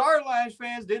 Oh, sorry, Lions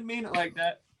fans. Didn't mean it like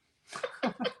that.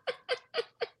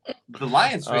 The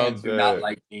Lions fans do not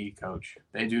like me, coach.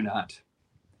 They do not.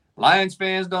 Lions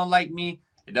fans don't like me.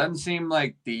 It doesn't seem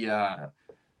like the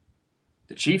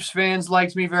Chiefs fans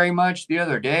liked me very much the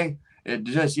other day. It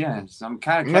just, I'm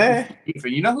kind of Man. and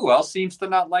you know who else seems to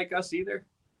not like us either?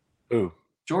 Who?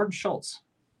 Jordan Schultz.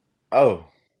 Oh.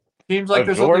 Seems like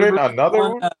there's Jordan, only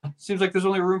another one? seems like there's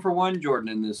only room for one Jordan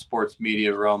in this sports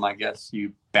media realm, I guess,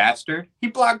 you bastard. He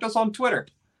blocked us on Twitter.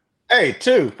 Hey,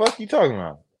 two. Fuck you talking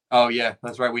about? Oh, yeah,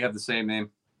 that's right. We have the same name.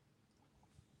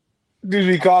 Did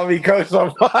you call me coach?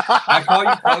 I call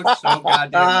you coach so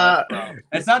goddamn much, bro.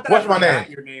 It's not that What's I my forgot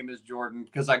name? your name is Jordan,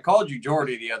 because I called you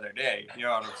Jordy the other day. You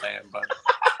know what I'm saying? But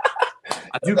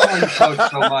I do call you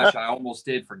coach so much, I almost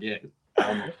did forget.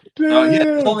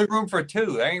 There's only room for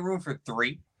two. There ain't room for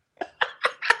three.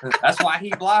 That's why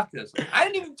he blocked us. I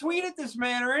didn't even tweet at this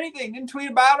man or anything. Didn't tweet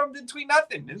about him. Didn't tweet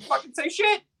nothing. Didn't fucking say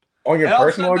shit. On your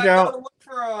personal account?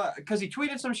 Because he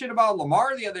tweeted some shit about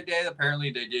Lamar the other day.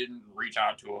 Apparently, they didn't reach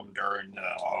out to him during the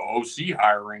OC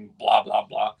hiring, blah, blah,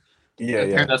 blah.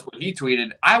 Yeah. That's what he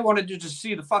tweeted. I wanted to just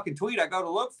see the fucking tweet. I go to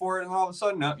look for it, and all of a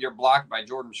sudden, no, you're blocked by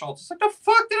Jordan Schultz. It's like, the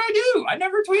fuck did I do? I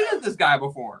never tweeted this guy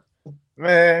before.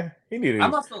 Man, he needed. I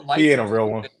must have liked he ain't a real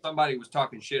one. Somebody was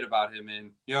talking shit about him,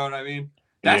 and you know what I mean?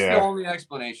 That's the only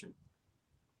explanation.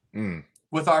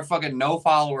 With our fucking no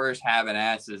followers having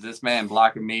asses, this man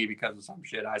blocking me because of some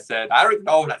shit I said. I don't even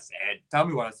know what I said. Tell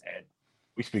me what I said.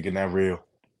 We speaking that real.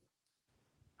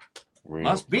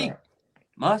 Must be. All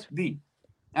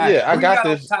right, I got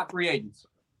this. Top free agents.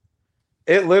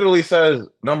 It literally says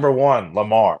number 1,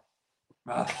 Lamar.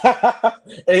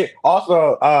 Hey,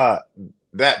 also,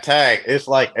 that tag, it's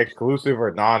like exclusive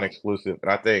or non-exclusive,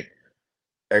 and I think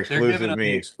exclusive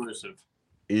means exclusive.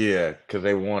 Yeah, because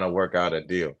they want to work out a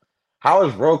deal. How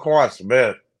is Roquan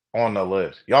Smith on the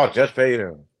list? Y'all just paid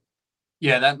him.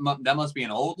 Yeah, that must be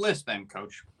an old list then,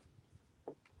 Coach.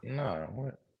 No,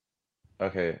 what?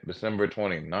 Okay, December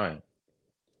 29th.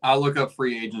 I'll look up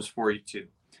free agents for you too.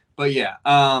 But yeah,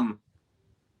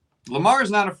 Lamar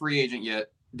is not a free agent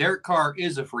yet. Derek Carr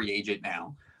is a free agent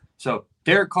now. So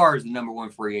Derek Carr is the number 1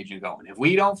 free agent going. If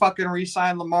we don't fucking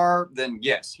re-sign Lamar, then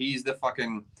yes, he's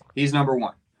number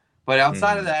 1. But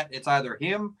outside of that, it's either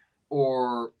him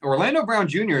or Orlando Brown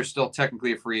Jr. is still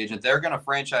technically a free agent. They're going to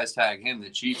franchise tag him, the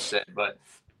Chiefs said, but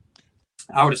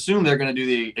I would assume they're going to do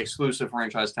the exclusive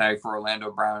franchise tag for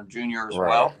Orlando Brown Jr. as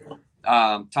well.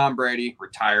 Tom Brady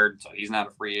retired, so he's not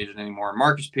a free agent anymore.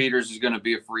 Marcus Peters is going to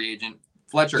be a free agent.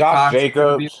 Fletcher Cox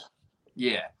Jacobs.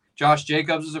 Josh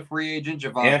Jacobs is a free agent.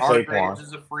 Javon Hargraves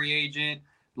is a free agent.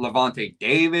 Levante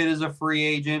David is a free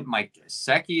agent. Mike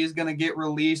Gesicki is going to get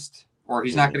released, or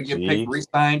he's not going to get picked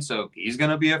re-signed, so he's going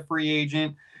to be a free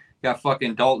agent. Got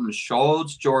fucking Dalton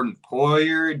Schultz, Jordan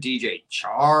Poyer, DJ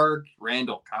Chark,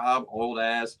 Randall Cobb, old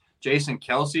ass. Jason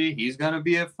Kelsey, he's going to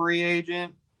be a free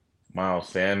agent. Miles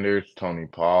Sanders, Tony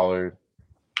Pollard.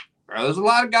 Bro, there's a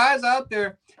lot of guys out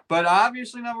there. But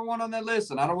obviously number 1 on that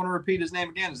list, and I don't want to repeat his name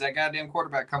again, is that goddamn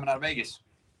quarterback coming out of Vegas.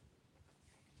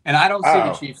 And I don't see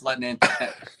the Chiefs letting in.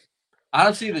 I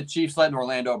don't see the Chiefs letting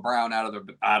Orlando Brown out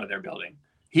of their building.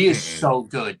 He is so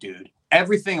good, dude.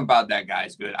 Everything about that guy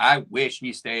is good. I wish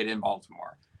he stayed in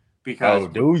Baltimore because, Oh,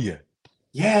 do you?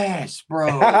 yes, bro.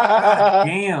 God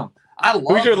damn. I Who's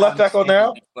love your left Ronnie tackle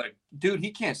now? Stanley, but dude,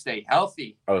 he can't stay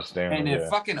healthy. Oh, And Stanley, if yeah.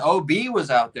 fucking OB was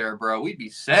out there, bro, we'd be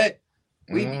set.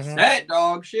 We'd be set,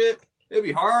 dog. Shit. It'd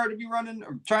be hard to be running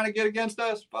or trying to get against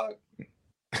us. Fuck.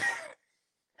 It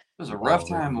was a rough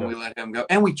time when we let him go.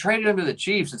 And we traded him to the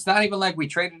Chiefs. It's not even like we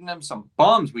traded him some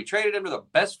bums. We traded him to the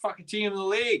best fucking team in the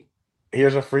league.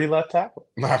 Here's a free left tackle.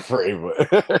 Not free, but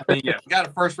I mean, yeah, we got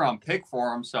a first round pick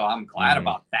for him, so I'm glad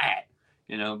about that.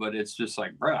 You know, but it's just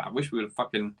like, bro, I wish we would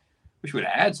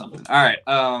have had something. All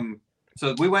right.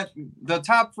 So we went the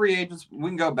top free agents. We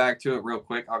can go back to it real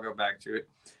quick. I'll go back to it.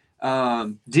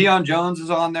 Deion Jones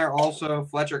is on there also.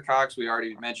 Fletcher Cox, we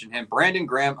already mentioned him. Brandon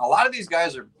Graham. A lot of these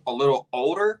guys are a little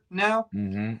older now,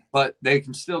 but they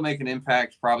can still make an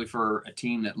impact probably for a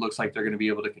team that looks like they're going to be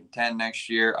able to contend next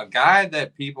year. A guy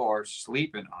that people are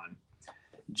sleeping on,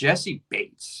 Jesse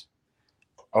Bates.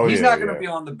 Oh, he's not going to be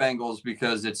on the Bengals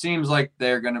because it seems like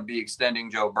they're going to be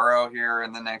extending Joe Burrow here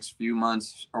in the next few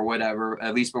months or whatever.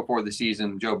 At least before the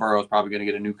season, Joe Burrow is probably going to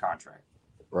get a new contract.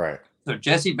 Right. So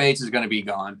Jesse Bates is going to be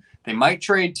gone. They might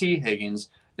trade T. Higgins.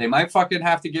 They might fucking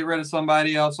have to get rid of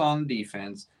somebody else on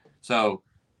defense. So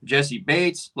Jesse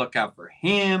Bates, look out for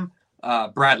him.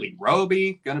 Bradley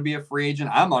Roby, going to be a free agent.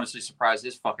 I'm honestly surprised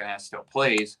his fucking ass still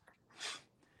plays.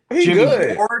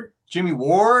 Jimmy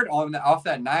Ward off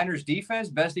that Niners defense,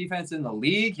 best defense in the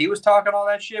league. He was talking all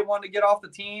that shit, wanting to get off the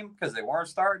team because they weren't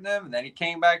starting him, and then he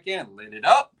came back in and lit it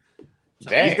up. So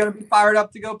he's going to be fired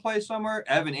up to go play somewhere.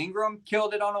 Evan Ingram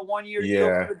killed it on a 1-year deal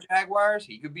for the Jaguars.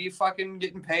 He could be fucking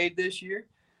getting paid this year.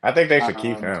 I think they should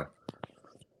keep him.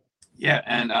 Yeah,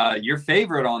 and your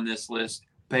favorite on this list,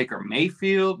 Baker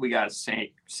Mayfield. We got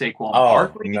Saquon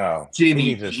Barkley. No.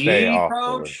 Jimmy G,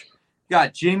 coach.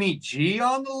 Got Jimmy G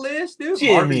on the list, dude.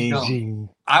 Jimmy G.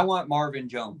 I want Marvin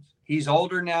Jones. He's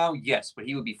older now, yes, but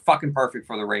he would be fucking perfect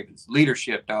for the Ravens.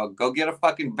 Leadership, dog. Go get a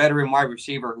fucking veteran wide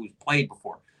receiver who's played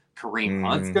before. Kareem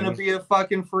Hunt's going to be a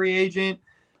fucking free agent.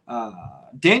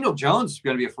 Daniel Jones is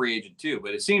going to be a free agent too,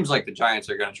 but it seems like the Giants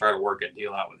are going to try to work a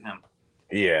deal out with him.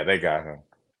 Yeah, they got him.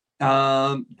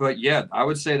 But yeah, I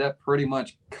would say that pretty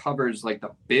much covers like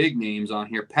the big names on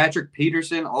here. Patrick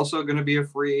Peterson also going to be a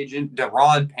free agent.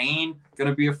 Deron Payne going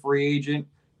to be a free agent.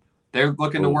 They're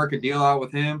looking to work a deal out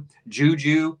with him.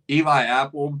 Juju, Eli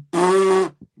Apple.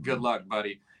 Good luck,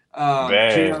 buddy.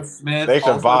 Geno Smith. They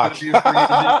should box.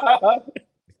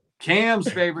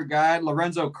 Cam's favorite guy,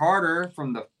 Lorenzo Carter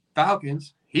from the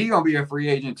Falcons. He's going to be a free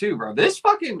agent too, bro. This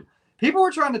fucking people were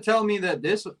trying to tell me that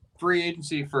this free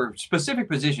agency for specific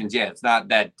positions, yeah, it's not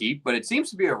that deep, but it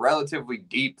seems to be a relatively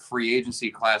deep free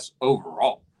agency class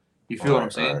overall. You feel what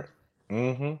I'm saying? Right.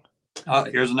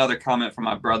 Mm-hmm. Here's another comment from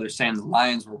my brother saying the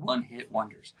Lions were one-hit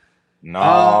wonders. No.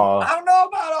 I don't know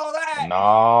about all that.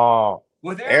 No.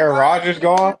 With Aaron Rodgers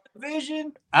gone?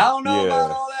 Division, I don't know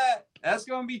about all that. That's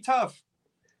going to be tough.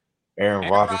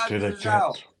 Aaron Rodgers to the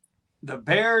Jets. The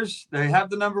Bears, they have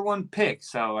the number 1 pick.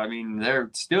 So, I mean, they're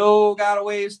still got a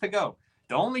ways to go.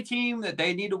 The only team that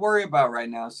they need to worry about right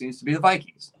now seems to be the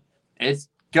Vikings. It's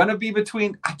going to be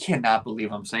between – I cannot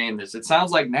believe I'm saying this. It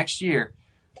sounds like next year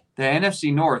the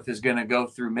NFC North is going to go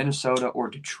through Minnesota or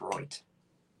Detroit.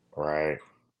 Right.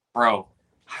 Bro,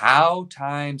 how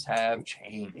times have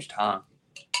changed, huh?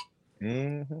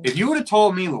 Mm-hmm. If you would have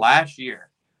told me last year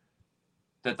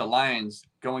that the Lions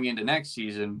going into next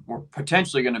season were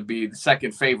potentially going to be the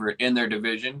second favorite in their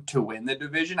division to win the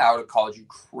division, I would have called you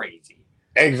crazy.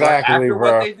 Exactly, after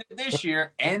bro. what they did this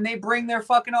year, and they bring their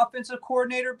fucking offensive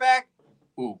coordinator back,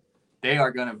 ooh, they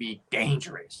are going to be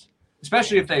dangerous.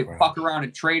 Especially if they fuck around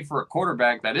and trade for a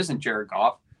quarterback that isn't Jared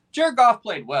Goff. Jared Goff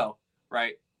played well,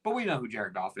 right? But we know who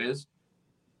Jared Goff is.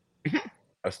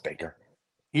 A stinker.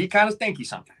 He kind of stinky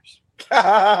sometimes.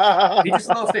 He's just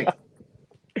a little stinky.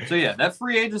 So, yeah, that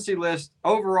free agency list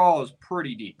overall is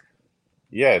pretty deep.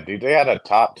 Yeah, dude, they had a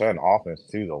top 10 offense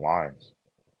to the Lions.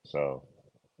 So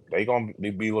they going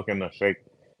to be looking to shake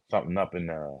something up in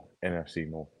the NFC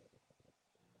North.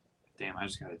 Damn, I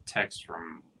just got a text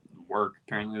from work.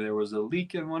 Apparently there was a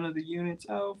leak in one of the units.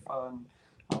 Oh, fun.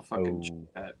 I'll fucking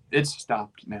check that. It's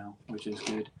stopped now, which is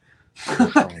good.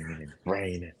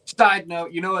 Raining. Side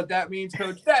note, you know what that means,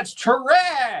 Coach? That's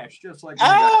trash! Just like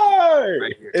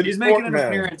right here. He's making an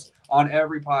appearance on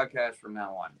every podcast from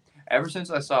now on. Ever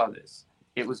since I saw this,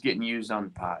 it was getting used on the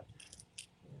pod.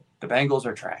 The Bengals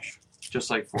are trash. Just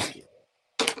like Forky.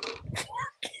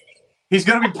 He's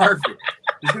going to be perfect.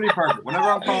 He's going to be perfect. Whenever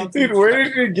I'm calling dude, where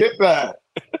did you get that?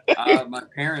 My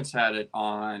parents had it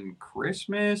on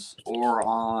Christmas or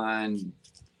on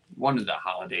one of the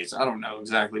holidays. I don't know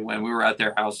exactly when. We were at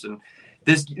their house, and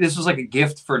this was like a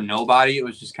gift for nobody. It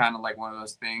was just kind of like one of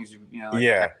those things, like your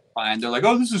Yeah. parents find. They're like,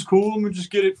 "Oh, this is cool. I'm gonna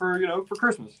just get it for for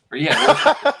Christmas." Or yeah.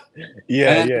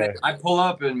 Yeah, And then yeah. I pull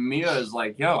up, and Mia is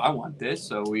like, "Yo, I want this."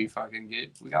 So we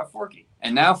got Forky,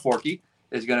 and now Forky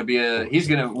is gonna be he's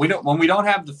gonna when we don't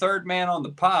have the third man on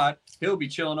the pod, he'll be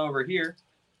chilling over here, I'm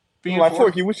being like, Forky.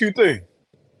 Forky, what you think?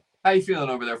 How you feeling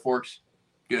over there, Forks?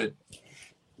 Good.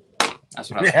 That's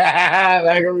what I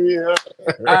like.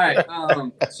 Like, All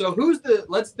right. So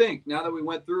let's think now that we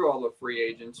went through all the free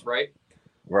agents, right?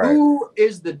 right. Who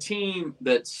is the team,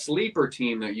 that sleeper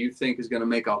team, that you think is going to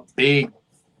make a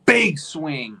big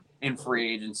swing in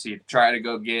free agency? Try to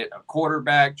go get a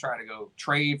quarterback, try to go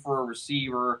trade for a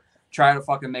receiver, try to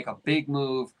fucking make a big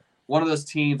move. One of those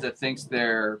teams that thinks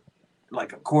they're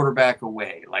like a quarterback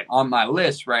away. Like on my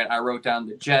list, right? I wrote down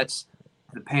the Jets,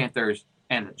 the Panthers,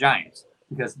 and the Giants,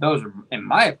 because those are, in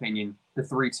my opinion, the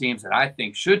three teams that I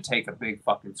think should take a big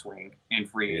fucking swing in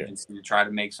free Yeah. agency to try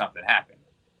to make something happen.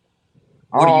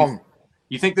 What do you Um, think?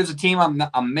 You think there's a team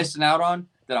I'm missing out on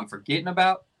that I'm forgetting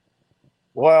about?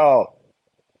 well,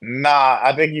 nah,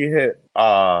 I think you hit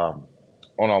on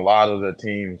a lot of the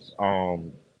teams.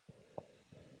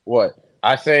 What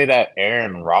I say that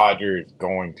Aaron Rodgers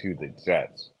going to the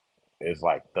Jets is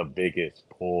like the biggest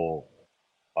pull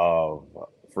of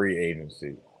free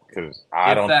agency because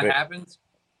I If don't that think, happens,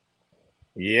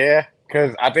 yeah,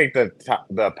 because I think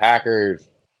the Packers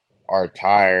are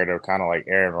tired of kind of like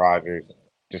Aaron Rodgers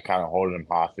just kind of holding him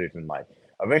hostage and like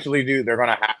eventually, dude, they're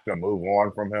gonna have to move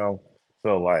on from him.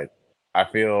 So like, I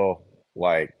feel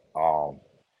like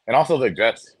and also the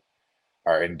Jets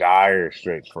are in dire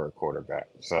straits for a quarterback.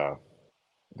 So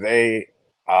they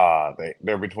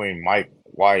they're between Mike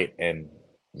White and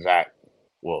Zach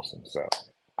Wilson. So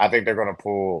I think they're gonna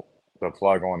pull the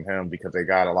plug on him because they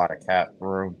got a lot of cap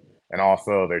room. And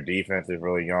also their defense is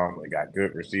really young. They got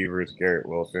good receivers, Garrett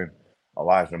Wilson,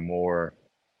 Elijah Moore.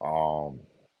 Um,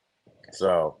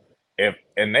 so if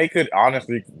and they could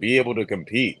honestly be able to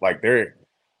compete. Like they're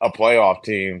a playoff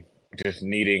team just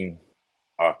needing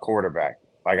a quarterback.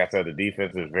 Like I said, the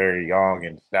defense is very young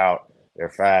and stout. They're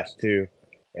fast too.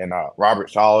 And Robert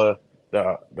Saleh,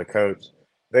 the coach,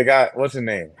 they got what's his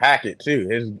name? Hackett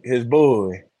too. His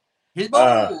boy. his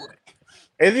Uh, boy.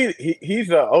 is he's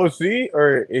the OC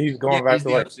or he's Yeah, going back he's to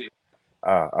the like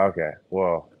OC. okay.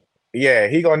 Well, yeah,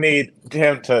 he gonna need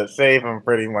him to save him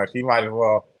pretty much. He might as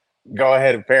well go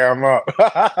ahead and pair him up.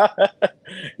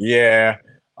 Yeah.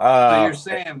 So you're Uh,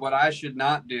 saying what I should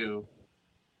not do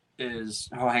is,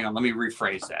 oh, hang on, let me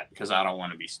rephrase that because I don't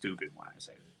want to be stupid when I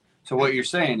say it. So what you're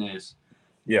saying is,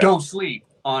 yeah. don't sleep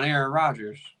on Aaron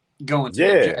Rodgers going to the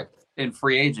Yeah. Jets in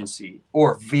free agency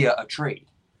or via a trade.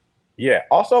 Yeah.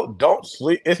 Also, don't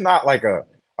sleep. It's not like a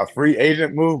free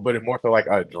agent move, but it's more so like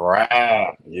a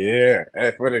draft. Yeah.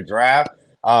 And for the draft,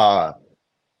 uh,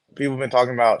 people have been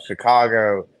talking about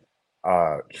Chicago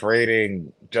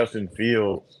trading Justin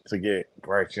Fields to get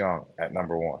Bryce Young at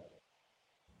number one.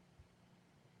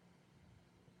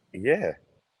 Yeah.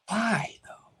 Why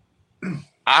though?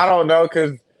 I don't know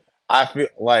because I feel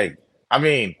like I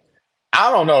mean,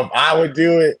 I don't know if I would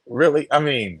do it really. I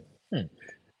mean,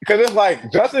 because it's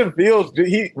like Justin Fields,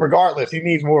 he regardless, he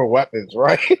needs more weapons,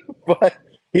 right? But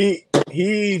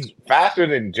he's faster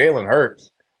than Jalen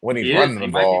Hurts when he's He is. running the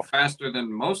He might be ball. faster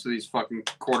than most of these fucking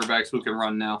quarterbacks who can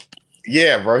run now.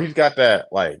 Yeah, bro, he's got that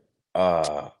like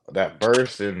that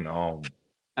burst and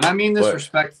And I mean this but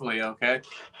respectfully, okay?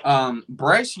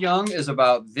 Bryce Young is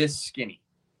about this skinny.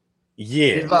 He's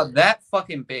yeah, about that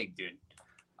fucking big, dude.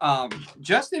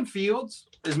 Justin Fields,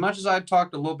 as much as I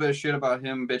talked a little bit of shit about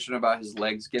him, bitching about his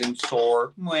legs getting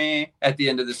sore at the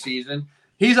end of the season,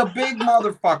 he's a big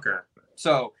motherfucker.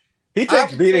 So he I takes would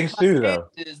take beatings my too though.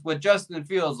 chances with Justin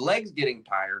Fields' legs getting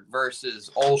tired versus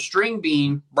old string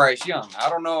bean Bryce Young. I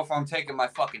don't know if I'm taking my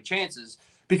fucking chances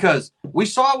because we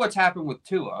saw what's happened with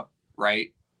Tua,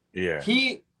 right? Yeah,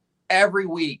 He every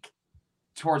week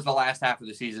towards the last half of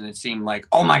the season, it seemed like,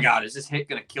 oh my God, is this hit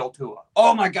going to kill Tua?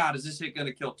 Oh my God, is this hit going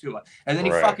to kill Tua? And then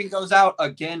he right. fucking goes out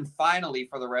again finally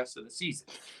for the rest of the season.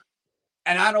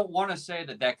 And I don't want to say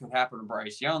that could happen to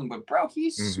Bryce Young, but bro,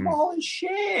 he's Hmm. small as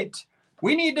shit.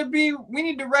 We need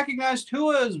to recognize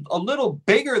Tua as a little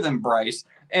bigger than Bryce,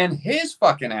 and his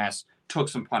fucking ass took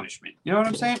some punishment. You know what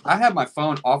I'm saying? I had my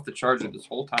phone off the charger this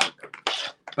whole time.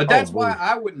 But Oh, that's why boo.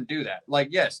 I wouldn't do that. Like,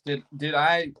 yes, did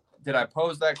I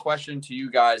pose that question to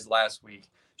you guys last week?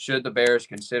 Should the Bears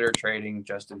consider trading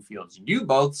Justin Fields? You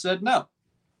both said no.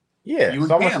 Yeah, You so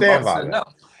and I'm gonna Cam stand both by said that. no.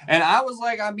 And I was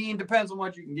like, I mean, depends on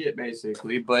what you can get,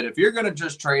 basically. But if you're gonna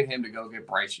just trade him to go get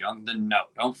Bryce Young, then no,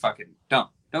 don't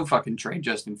fucking trade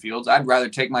Justin Fields. I'd rather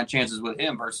take my chances with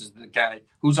him versus the guy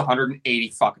who's 180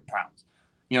 fucking pounds.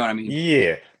 You know what I mean?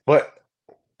 Yeah, but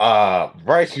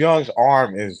Bryce Young's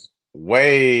arm is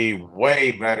way,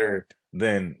 way better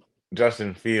than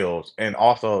Justin Fields. And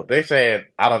also they said,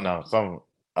 I don't know, some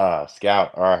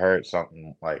scout or I heard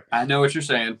something like I know what you're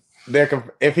saying.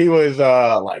 if he was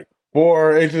like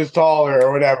 4 inches taller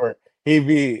or whatever, he'd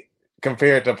be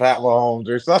compared to Pat Mahomes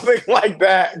or something like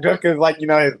that. Just because, like,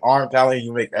 his arm talent,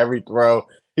 you make every throw.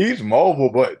 He's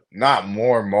mobile, but not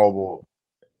more mobile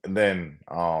than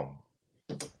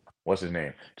what's his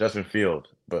name, Justin Fields.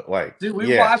 But like, Dude,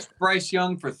 we yeah, watched Bryce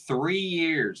Young for 3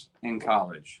 years in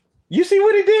college. you see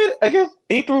what he did against?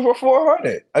 He threw for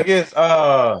 400 against.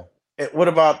 What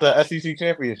about the SEC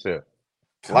championship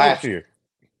last Coach, year?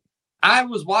 I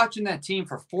was watching that team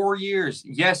for 4 years.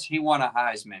 Yes, he won a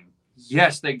Heisman.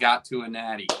 Yes, they got to a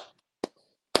natty.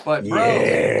 But bro,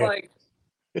 it's Yeah. like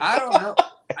I don't know.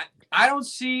 I don't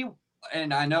see,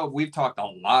 and I know we've talked a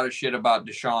lot of shit about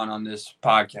Deshaun on this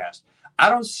podcast. I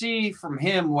don't see from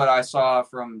him what I saw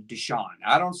from Deshaun.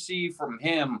 I don't see from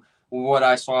him what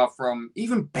I saw from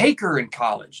even Baker in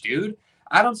college, dude.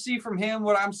 I don't see from him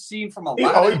what I'm seeing from a lot He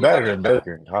of these better other than guys.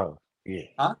 Baker in college. Yeah,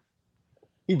 Huh?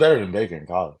 he better than Baker in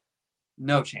college.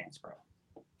 No chance, bro.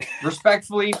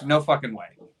 Respectfully, no fucking way.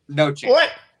 No chance.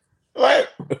 What?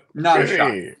 What? Not a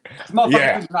shot. This motherfucker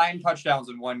Yeah, threw 9 touchdowns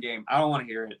in one game. I don't want to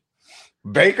hear it.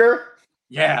 Baker.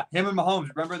 Yeah, him and Mahomes.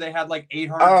 Remember they had like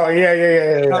 800 Oh yeah, yeah,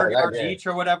 yeah, yeah. 800 That yards game. each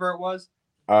or whatever it was.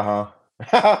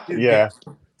 Uh-huh. Dude, Yeah.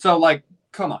 so like,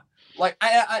 come on. Like,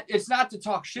 it's not to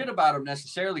talk shit about him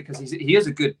necessarily because he is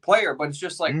a good player, but it's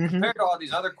just like Mm-hmm. compared to all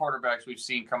these other quarterbacks we've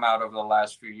seen come out over the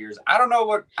last few years, I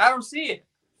don't see it.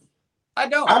 I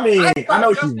don't. I mean, I I know thought what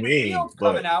you Justin mean, Fields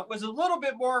coming but out was a little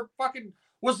bit more fucking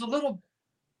was a little.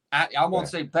 I won't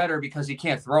yeah. say better because he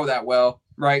can't throw that well,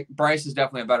 right? Bryce is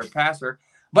definitely a better passer.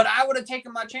 But I would have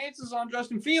taken my chances on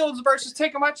Justin Fields versus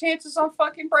taking my chances on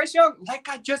fucking Bryce Young, like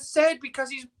I just said, because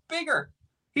he's bigger.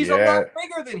 He's a Yeah. lot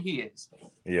bigger than he is.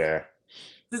 Yeah.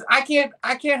 I can't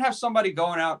have somebody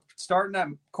going out starting that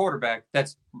quarterback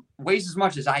that's weighs as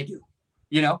much as I do.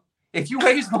 You know, if you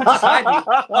weigh as much as I do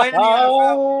playing in the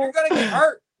NFL, you're gonna get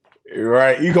hurt.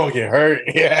 Right, you gonna get hurt.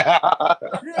 Yeah.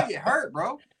 You're gonna get hurt,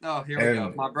 bro. Oh, here we go.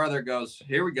 And My brother goes,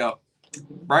 here we go.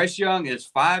 Bryce Young is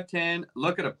 5'10".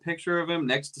 Look at a picture of him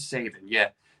next to Saban. Yeah,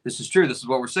 this is true. This is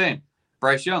what we're saying.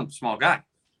 Bryce Young, small guy.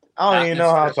 I don't Not even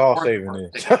know how necessarily tall worth the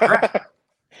Saban first pick of the draft. is.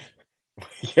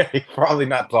 Yeah, he's probably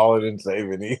not taller than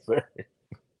Saban either.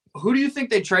 Who do you think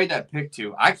they trade that pick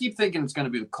to? I keep thinking it's going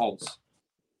to be the Colts.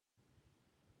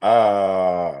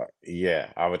 Yeah,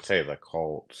 I would say the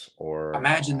Colts or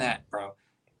Imagine that, bro.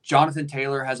 Jonathan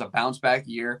Taylor has a bounce back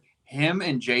year. Him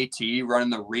and JT running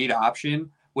the read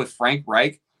option with Frank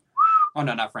Reich. Oh,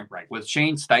 no, not Frank Reich. With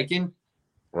Shane Steichen.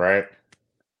 right.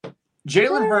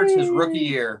 Jalen Hurts, his rookie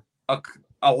year, a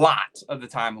lot of the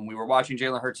time when we were watching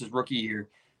Jalen Hurts' rookie year,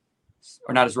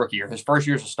 or not his rookie year, his first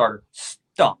year as a starter,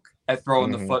 stunk at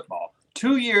throwing the football.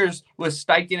 2 years with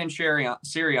Steichen and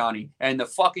Sirianni, and the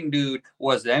fucking dude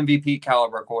was the MVP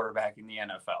caliber quarterback in the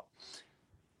NFL.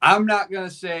 I'm not going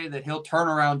to say that he'll turn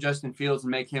around Justin Fields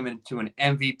and make him into an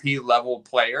MVP level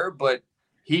player, but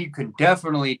he can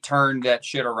definitely turn that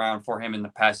shit around for him in the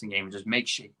passing game and just make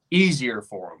shit easier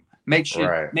for him. Make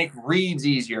reads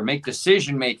easier, make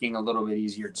decision making a little bit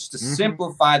easier, just to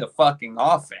simplify the fucking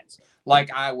offense,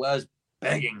 like I was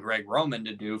begging Greg Roman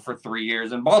to do for 3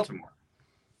 years in Baltimore.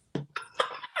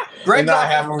 Greg's not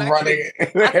have him running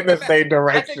in the same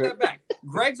direction. I take that back.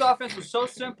 Greg's offense was so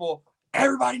simple,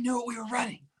 everybody knew what we were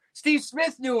running. Steve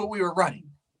Smith knew what we were running.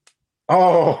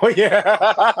 Oh yeah,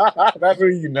 that's what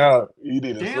you know. You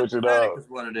need to switch it up. Is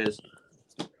what it is.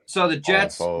 So the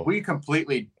Jets, we've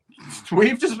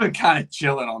just been kind of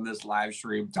chilling on this live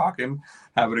stream, talking,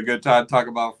 having a good time talking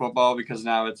about football because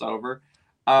now it's over.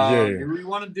 Do we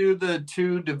want to do the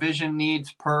 2 division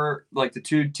needs per, like the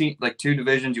 2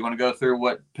 divisions? You want to go through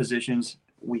what positions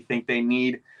we think they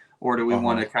need, or do we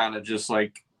want to kind of just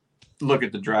like look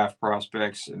at the draft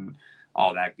prospects and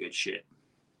all that good shit?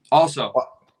 Also,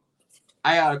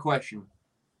 I got a question.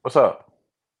 What's up?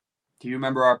 Do you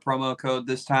remember our promo code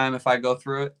this time if I go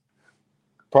through it?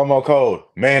 Promo code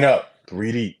Man Up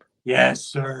 3 Deep. Yes,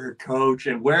 sir, coach.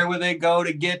 And where would they go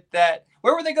to get that?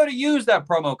 Where would they go to use that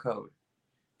promo code?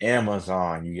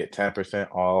 Amazon. You get 10%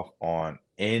 off on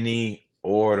any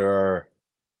order.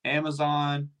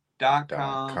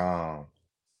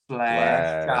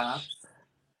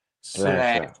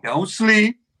 Amazon.com/shops/don't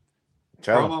sleep.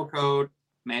 Promo code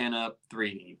man up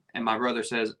 3 deep. And my brother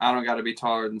says, I don't got to be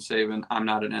taller than Saban. I'm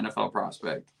not an NFL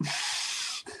prospect.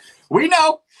 We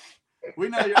know. We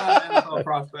know you're not an NFL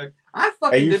prospect. I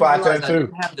fucking didn't realize I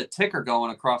didn't have the ticker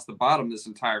going across the bottom this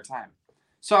entire time.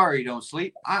 Sorry, don't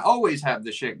sleep. I always have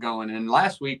the shit going. And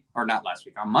on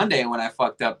Monday when I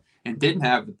fucked up and didn't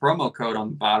have the promo code on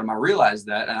the bottom, I realized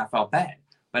that and I felt bad.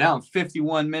 But now I'm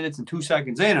 51 minutes and 2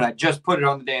 seconds in and I just put it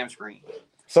on the damn screen.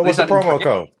 So what's the promo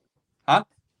code? Huh?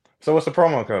 So what's the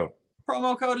promo code?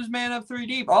 Promo code is Man Up 3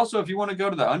 Deep. Also, if you want to go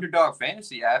to the Underdog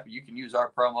Fantasy app, you can use our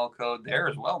promo code there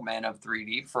as well, Man Up 3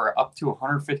 Deep, for up to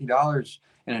 $150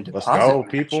 in a deposit. Let's go,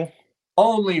 people.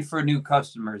 Only for new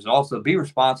customers. Also, be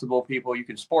responsible, people. You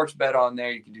can sports bet on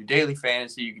there. You can do daily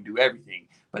fantasy. You can do everything.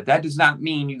 But that does not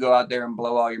mean you go out there and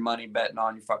blow all your money betting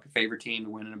on your fucking favorite team to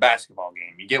win in a basketball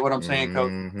game. You get what I'm saying,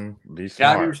 Coach?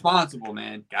 Gotta be responsible,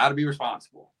 man. Gotta be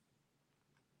responsible.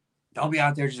 Don't be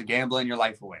out there just gambling your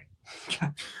life away.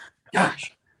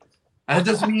 Gosh. That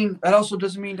also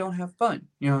doesn't mean don't have fun.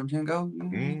 You know what I'm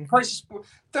saying?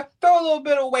 Throw a little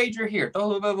bit of wager here. Throw a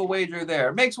little bit of a wager there.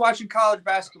 It makes watching college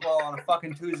basketball on a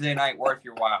fucking Tuesday night worth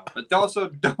your while. But also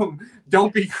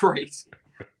don't be crazy.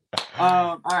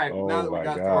 All right. Now that we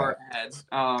got through our ads,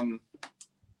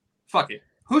 fuck it.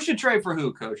 Who should trade for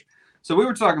who, Coach? So we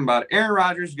were talking about Aaron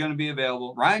Rodgers is going to be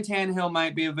available. Ryan Tannehill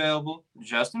might be available.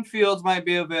 Justin Fields might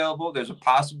be available. There's a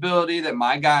possibility that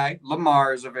my guy,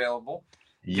 Lamar, is available.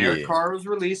 Yeah. Derek Carr was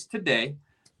released today.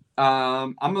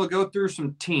 I'm going to go through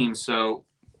some teams. So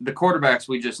the quarterbacks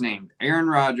we just named, Aaron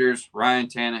Rodgers, Ryan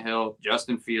Tannehill,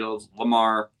 Justin Fields,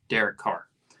 Lamar, Derek Carr.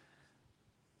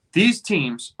 These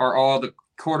teams are all the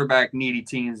quarterback needy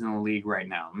teams in the league right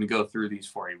now. Let me go through these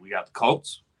for you. We got the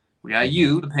Colts. We got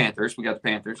the Panthers. We got the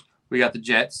Panthers. We got the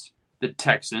Jets, the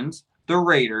Texans, the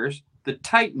Raiders, the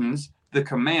Titans, the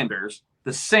Commanders,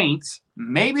 the Saints,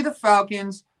 maybe the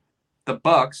Falcons, the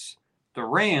Bucks, the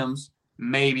Rams,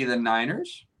 maybe the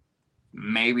Niners,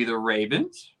 maybe the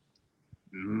Ravens,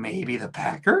 maybe the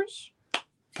Packers,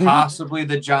 possibly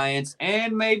the Giants,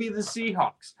 and maybe the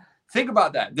Seahawks. Think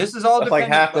about that. This is all depending.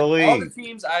 Like half the league. All the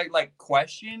teams I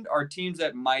questioned are teams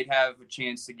that might have a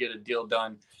chance to get a deal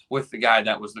done with the guy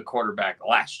that was the quarterback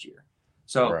last year.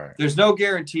 So There's no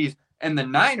guarantees. And the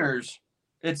Niners,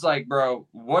 it's like, bro,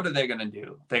 what are they going to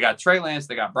do? They got Trey Lance.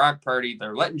 They got Brock Purdy.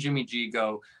 They're letting Jimmy G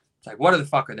go. It's like, what the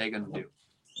fuck are they going to do?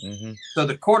 Mm-hmm. So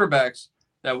the quarterbacks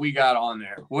that we got on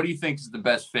there, what do you think is the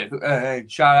best fit? Hey,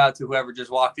 shout out to whoever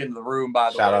just walked into the room, by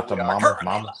the way. Shout out to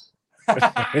Mama.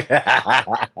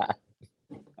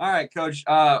 All right, Coach.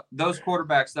 Those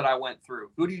quarterbacks that I went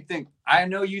through, who do you think? I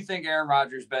know you think Aaron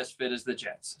Rodgers' best fit is the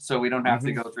Jets, so we don't have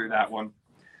to go through that one.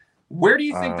 Where do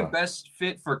you think the best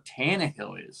fit for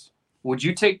Tannehill is? Would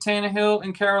you take Tannehill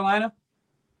in Carolina?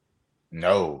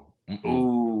 No.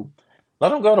 Ooh.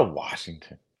 Let him go to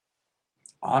Washington.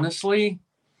 Honestly,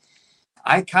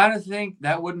 I kind of think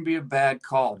that wouldn't be a bad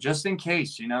call, just in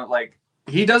case, he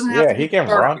doesn't have to be the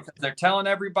starter because they're telling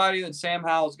everybody that Sam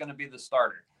Howell is going to be the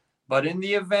starter. But in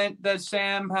the event that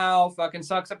Sam Howell fucking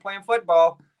sucks at playing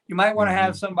football, you might want to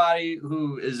have somebody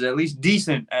who is at least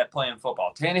decent at playing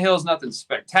football. Tannehill's nothing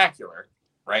spectacular,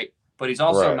 right? But he's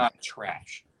also not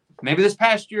trash. Maybe this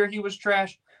past year he was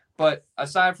trash, but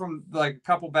aside from a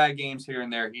couple bad games here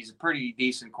and there, he's a pretty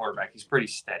decent quarterback. He's pretty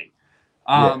steady.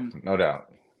 No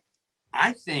doubt.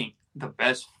 I think the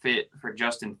best fit for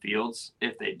Justin Fields,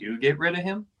 if they do get rid of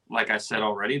him, like I said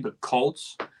already, the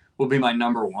Colts will be my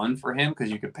number one for him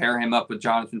because you could pair him up with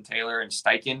Jonathan Taylor and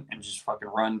Steichen and just fucking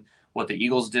run what the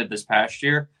Eagles did this past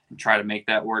year and try to make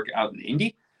that work out in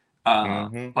Indy.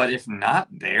 But if not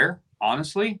there,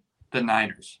 honestly, the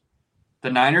Niners.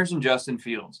 The Niners and Justin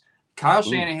Fields. Kyle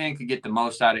Shanahan could get the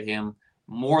most out of him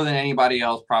more than anybody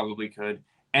else probably could.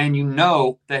 And you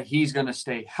know that he's going to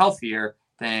stay healthier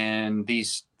than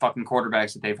these fucking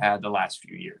quarterbacks that they've had the last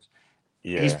few years.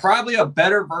 Yeah. He's probably a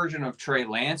better version of Trey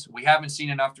Lance. We haven't seen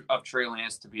enough of Trey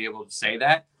Lance to be able to say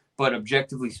that. But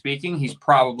objectively speaking, he's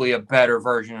probably a better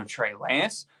version of Trey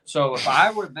Lance. So if I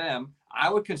were them,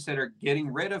 I would consider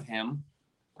getting rid of him.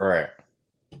 Right.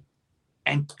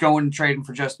 And going and trading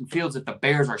for Justin Fields if the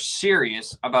Bears are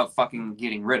serious about fucking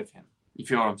getting rid of him. You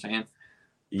feel what I'm saying?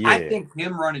 Yeah. I think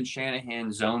him running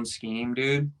Shanahan's zone scheme,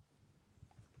 dude,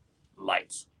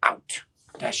 lights out.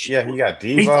 That shit. Yeah, he got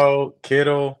Devo,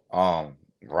 Kittle,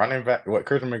 running back,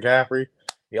 Christian McCaffrey.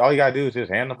 All you gotta do is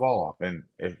just hand the ball off, and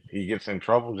if he gets in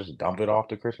trouble, just dump it off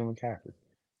to Christian McCaffrey.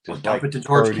 Just dump it to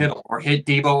George Kittle or hit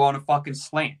Devo on a fucking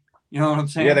slant. You know what I'm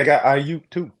saying? Yeah, they got Ayuk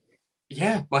too.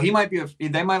 Yeah, well, he might be.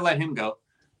 They might let him go.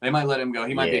 They might let him go.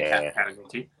 He might be a cap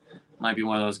casualty. Might be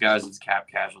one of those guys that's cap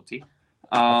casualty.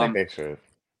 I think they should.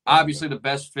 Obviously, the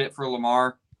best fit for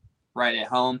Lamar, right at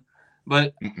home.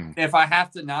 But if I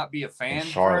have to not be a fan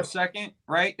for a second,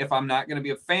 right? If I'm not going to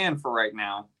be a fan for right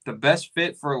now, the best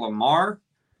fit for Lamar,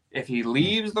 if he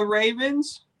leaves the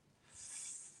Ravens,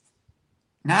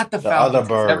 not the Falcons. Other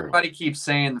bird. Everybody keeps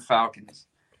saying the Falcons.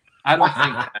 I don't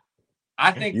think that.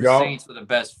 I think the Saints are the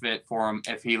best fit for him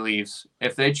if he leaves.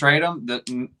 If they trade him,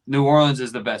 the New Orleans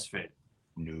is the best fit.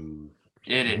 No.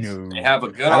 It is. No. They have a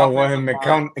good I don't want him to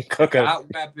come and cook us.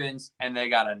 Got weapons, and they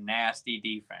got a nasty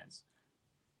defense.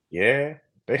 Yeah.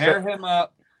 Pair him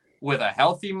up with a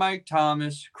healthy Mike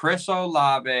Thomas, Chris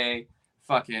Olave.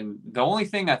 Fucking the only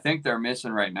thing I think they're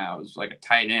missing right now is like a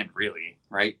tight end, really,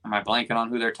 right? Am I blanking on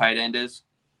who their tight end is?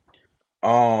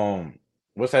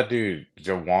 What's that dude?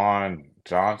 Jawan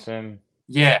Johnson?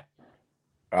 Yeah.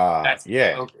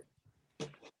 Yeah. Okay.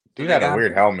 Dude had a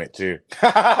weird helmet too. So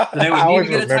they would need to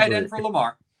get a tight end for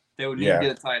Lamar. They would need to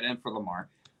get a tight end for Lamar.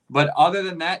 But other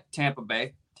than that, Tampa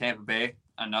Bay,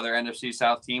 another NFC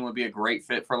South team would be a great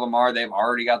fit for Lamar. They've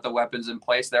already got the weapons in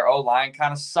place. Their O-line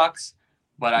kind of sucks,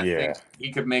 but I think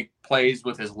he could make plays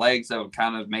with his legs that would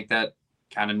kind of make that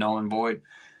kind of null and void.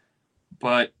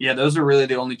 But, yeah, those are really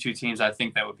the only two teams I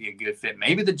think that would be a good fit.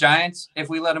 Maybe the Giants, if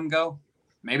we let them go.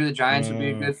 Maybe the Giants would be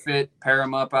a good fit. Pair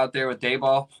them up out there with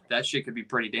Dayball. That shit could be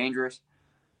pretty dangerous.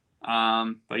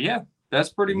 But, yeah, that's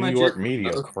pretty much it. New York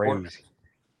media crazy.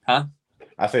 Huh?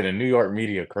 I say the New York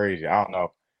media crazy. I don't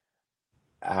know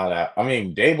how that – I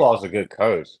mean, Dayball's a good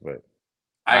coach, but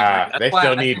they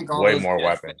still need way more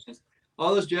weapons.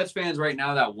 All those Jets fans right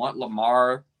now that want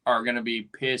Lamar are going to be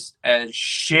pissed as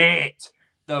shit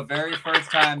the very first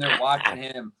time they're watching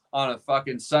him on a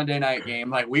fucking Sunday night game.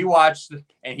 Like, we watched,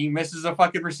 and he misses a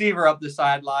fucking receiver up the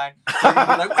sideline. They're going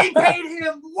to be like, we paid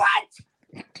him,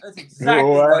 what? That's exactly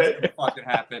what's going to fucking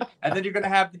happen. And then you're going to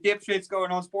have the dipshits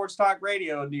going on sports talk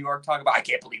radio in New York talking about, I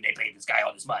can't believe they paid this guy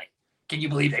all this money. Can you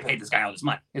believe they paid this guy all this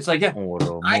money? It's like, yeah,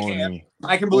 I can.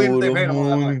 I can believe that they paid him all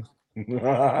that money.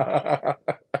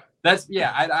 That's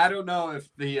I don't know if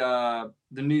the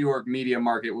New York media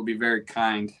market will be very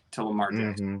kind to Lamar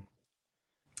Jackson.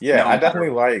 Yeah, I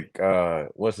definitely like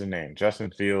what's his name,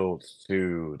 Justin Fields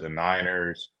to the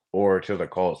Niners or to the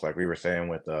Colts, like we were saying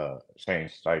with Shane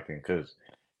Steichen, because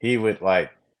he would like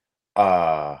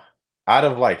out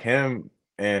of like him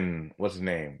and what's his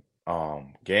name,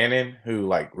 Gannon, who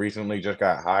like recently just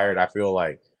got hired. I feel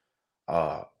like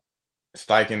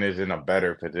Steichen is in a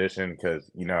better position because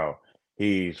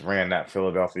he's ran that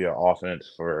Philadelphia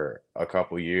offense for a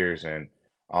couple years, and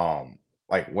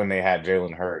like when they had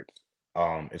Jalen Hurts,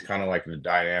 it's kind of like the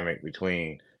dynamic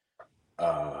between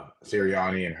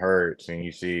Sirianni and Hurts, and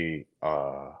you see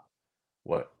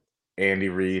what Andy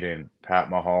Reid and Pat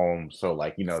Mahomes. So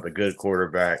like the good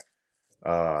quarterback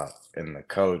and the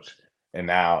coach, and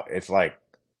now it's like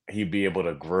he'd be able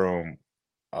to groom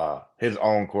his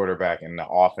own quarterback and the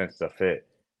offense to fit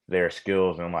their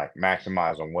skills and like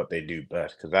maximize on what they do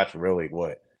best, because that's really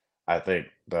what I think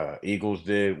the Eagles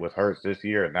did with Hurts this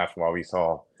year, and that's why we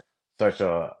saw such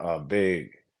a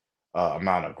big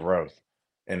amount of growth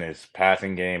in his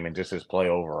passing game and just his play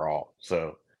overall.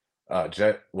 So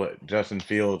Justin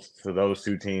Fields to those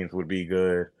two teams would be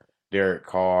good. Derek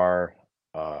Carr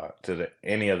to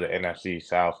any of the NFC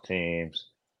South teams,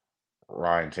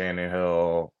 Ryan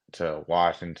Tannehill to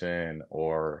Washington,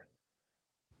 or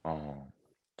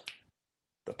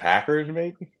the Packers,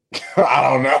 maybe.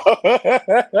 I don't know.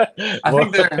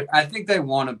 I think they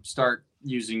want to start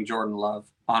using Jordan Love,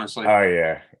 honestly. Oh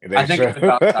yeah, I think it's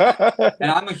about time.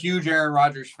 And I'm a huge Aaron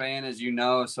Rodgers fan, as you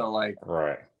know. So like,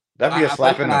 right, that'd be a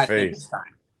slap in the face.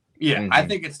 Yeah, I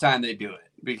think it's time they do it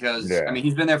because I mean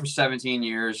he's been there for 17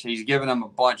 years. He's given them a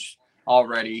bunch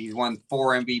already. He's won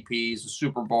 4 MVPs, a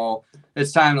Super Bowl.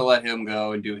 It's time to let him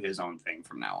go and do his own thing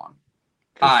from now on.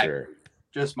 I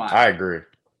agree.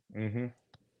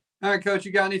 All right, Coach,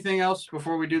 you got anything else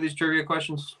before we do these trivia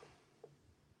questions?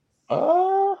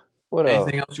 What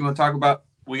Anything else you want to talk about?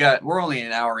 We're only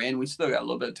an hour in. We still got a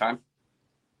little bit of time.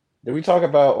 Did we talk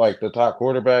about like the top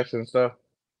quarterbacks and stuff?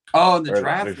 Oh, the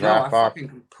draft? No, I fucking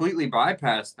completely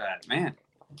bypassed that, man.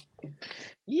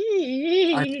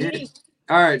 I did.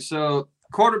 All right, so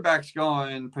quarterbacks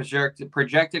going, projected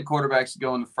quarterbacks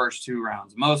go in the first 2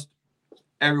 rounds. Most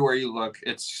everywhere you look,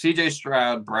 it's C.J.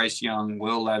 Stroud, Bryce Young,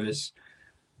 Will Levis.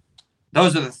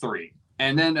 Those are the 3.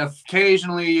 And then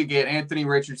occasionally you get Anthony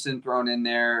Richardson thrown in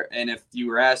there. And if you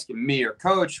were asking me or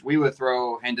Coach, we would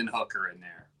throw Hendon Hooker in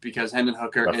there because Hendon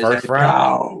Hooker is a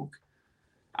dog.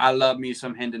 I love me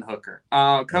some Hendon Hooker.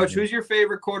 Coach, who's your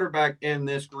favorite quarterback in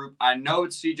this group? I know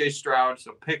it's C.J. Stroud,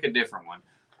 so pick a different one.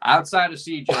 Outside of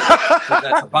C.J.,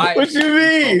 that's a bias. What you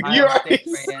mean? You're a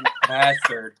fan,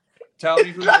 bastard. Tell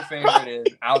me who your favorite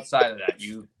is outside of that.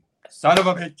 You Son of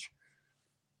a bitch.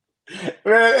 Man,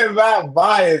 it's not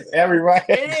biased. Everybody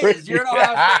It is. You're an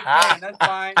Ohio State fan. That's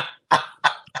fine.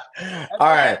 That's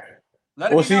All okay. right.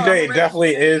 Let it Well, be known. I'm a CJ Raiders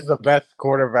definitely fan. is the best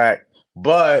quarterback,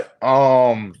 but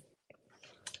I'm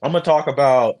gonna talk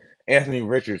about Anthony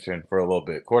Richardson for a little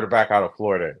bit, quarterback out of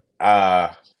Florida.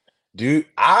 Dude,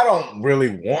 I don't really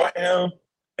want him,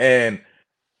 and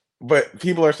but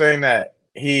people are saying that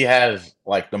he has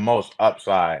like the most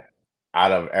upside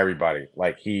out of everybody.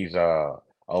 Like he's a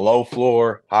low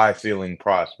floor, high ceiling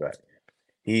prospect.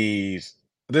 He's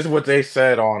This is what they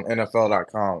said on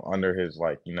NFL.com under his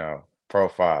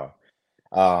profile.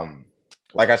 Um,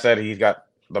 like I said, he's got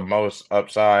the most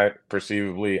upside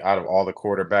perceivably out of all the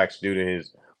quarterbacks due to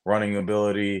his running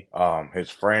ability, his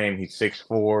frame. He's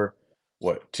 6'4",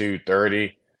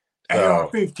 230. So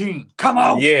AR-15. Come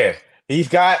on. yeah, he's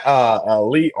got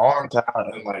elite arm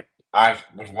talent, and like I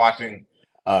was watching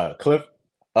a clip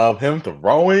of him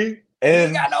throwing, He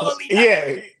ain't and got no elite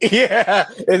yeah, yeah,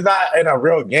 it's not in a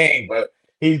real game, but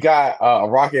he's got a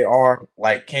rocket arm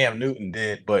like Cam Newton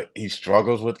did, but he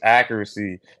struggles with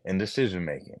accuracy and decision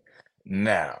making.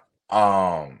 Now,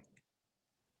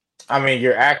 I mean,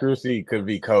 your accuracy could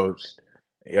be coached.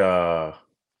 Uh,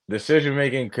 Decision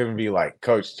making could be like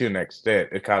coached to an extent.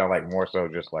 It's kind of like more so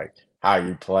just like how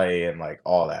you play and like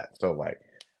all that. So like,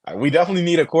 we definitely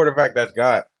need a quarterback that's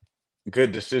got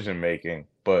good decision making.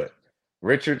 But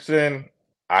Richardson,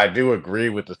 I do agree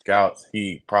with the scouts.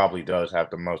 He probably does have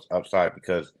the most upside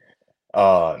because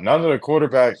none of the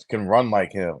quarterbacks can run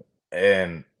like him.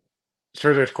 And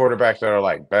sure, there's quarterbacks that are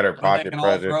like better But they pocket can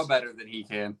all throw presence. better than he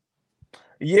can.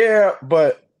 Yeah,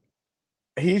 but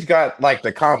he's got like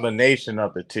the combination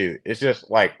of the two. It's just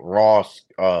like raw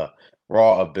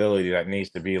ability that needs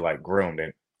to be like groomed,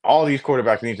 and all these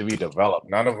quarterbacks need to be developed.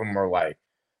 None of them are like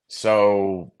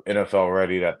so NFL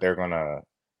ready that they're gonna.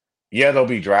 Yeah, they'll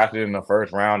be drafted in the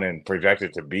first round and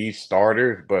projected to be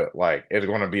starters, but like it's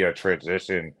gonna be a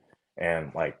transition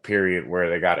and like period where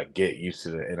they got to get used to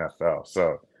the NFL.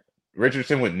 So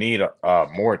Richardson would need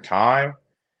more time,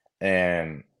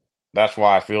 and that's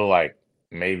why I feel like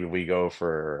maybe we go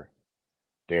for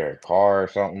Derek Carr or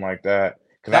something like that.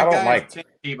 Because I That don't guy is like. Tim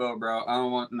Tebow, bro. I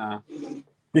don't want no.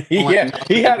 I want Yeah,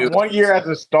 he nothing to do had with one year this. as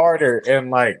a starter and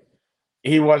like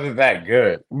he wasn't that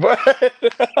good.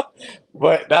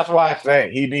 But that's why I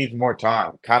say he needs more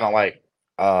time. Kind of like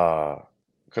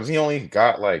because he only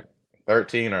got like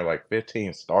 13 or like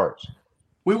 15 starts,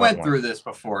 We something went like through this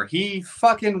before. He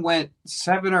fucking went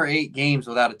 7 or 8 games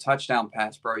without a touchdown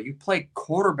pass, bro. You play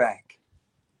quarterback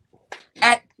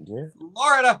at yeah.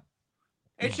 Florida.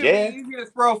 It should be Yeah. easier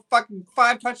to throw fucking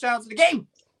 5 touchdowns in a game.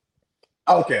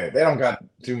 Okay, they don't got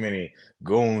too many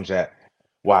goons at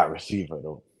wide receiver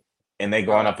though. And they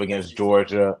going Bro, up it's the against SEC.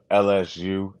 Georgia,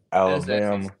 LSU, It's the SEC.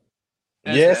 Alabama.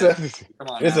 It's Yes, the yeah, SEC. Come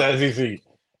on it's now. the SEC.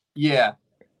 Yeah.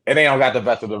 And they don't got the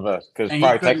best of the best because And he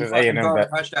probably couldn't Texas A and fucking M. throw a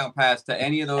touchdown pass to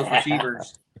any of those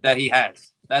receivers that he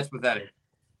has. That's pathetic.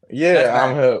 That's Yeah,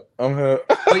 I'm bad. hip. I'm hip.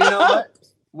 But you know what?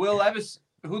 Will Levis,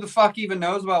 who the fuck even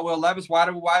knows about Will Levis? Why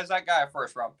is that guy a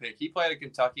first round pick? He played at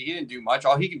Kentucky. He didn't do much.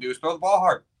 All he can do is throw the ball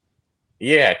hard.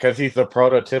 Yeah, because he's the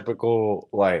prototypical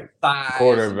like Size and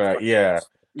quarterback. Yeah, frames.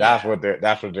 Yeah. that's what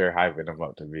they're hyping him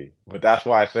up to be. But that's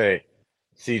why I say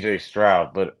CJ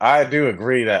Stroud. But I do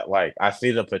agree that like I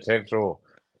see the potential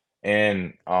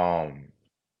in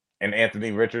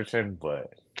Anthony Richardson,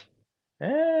 but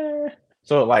eh.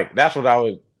 So like that's what I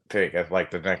would pick as like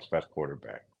the next best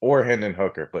quarterback or Hendon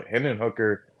Hooker. But Hendon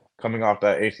Hooker coming off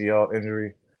that ACL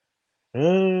injury,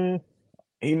 eh,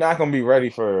 he's not gonna be ready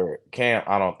for camp,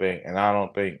 I don't think, and I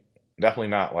don't think definitely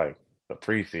not like the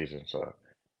preseason. So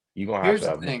you're gonna have Here's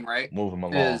the to thing, right? move him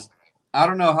along, Is I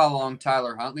don't know how long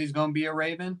Tyler Huntley's going to be a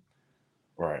Raven.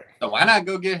 right? So why not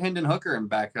go get Hendon Hooker and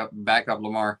back up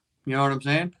Lamar? You know what I'm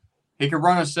saying? He could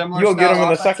run a You similar gonna get him in style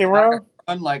the offense. second He's not going round? to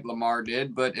run like Lamar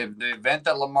did, but if the event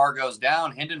that Lamar goes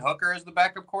down, Hendon Hooker is the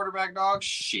backup quarterback, dog.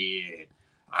 Shit,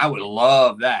 I would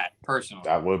love that personally.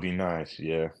 That would be nice.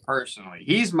 Yeah, Personally,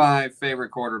 he's my favorite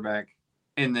quarterback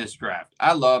in this draft.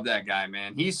 I love that guy,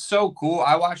 man. He's so cool.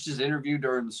 I watched his interview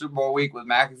during the Super Bowl week with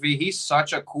McAfee. He's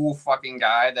such a cool fucking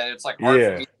guy that it's like hard for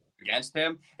yeah, me to go against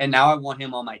him. And now I want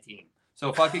him on my team.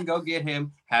 So fucking go get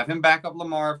him. Have him back up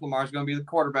Lamar if Lamar's going to be the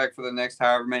quarterback for the next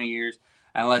however many years.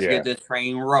 And let's get yeah, this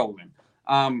train rolling.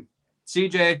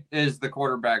 CJ is the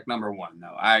quarterback number 1,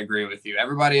 though. I agree with you.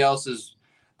 Everybody else is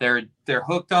they're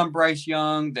hooked on Bryce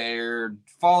Young. They're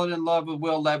falling in love with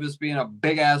Will Levis being a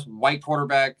big ass white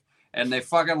quarterback, and they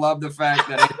fucking love the fact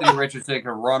that Anthony Richardson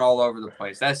can run all over the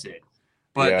place. That's it.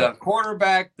 But the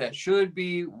quarterback that should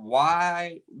be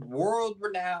wide, world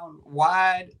renowned,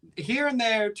 wide, here and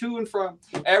there, to and from,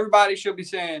 everybody should be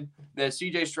saying that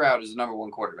CJ Stroud is the number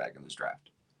one quarterback in this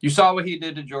draft. You saw what he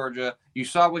did to Georgia. You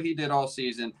saw what he did all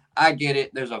season. I get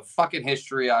it. There's a fucking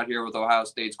history out here with Ohio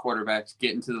State's quarterbacks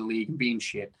getting to the league and being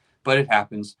shit. But it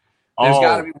happens. There's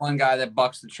got to be one guy that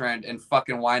bucks the trend, and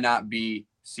fucking why not be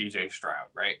CJ Stroud,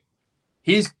 right?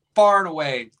 He's far and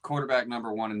away quarterback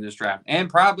number one in this draft, and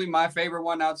probably my favorite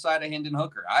one outside of Hendon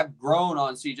Hooker. I've grown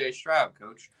on CJ Stroud,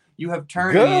 Coach. You have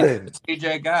turned me into a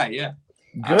CJ guy, yeah.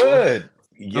 Good.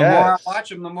 The more I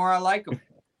watch him, the more I like him.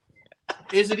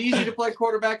 Is it easy to play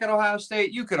quarterback at Ohio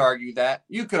State? You could argue that.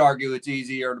 You could argue it's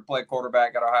easier to play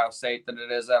quarterback at Ohio State than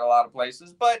it is at a lot of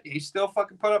places, but he still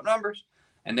fucking put up numbers,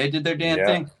 and they did their damn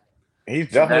thing.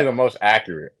 He's definitely the most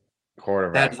accurate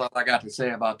quarterback. That is all I got to say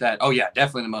about that. Oh, yeah,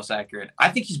 definitely the most accurate. I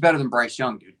think he's better than Bryce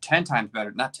Young, dude. 10 times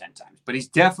better. Not 10 times, but he's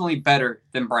definitely better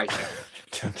than Bryce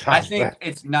Young. I think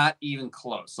it's not even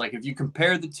close. Like, if you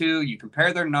compare the two, you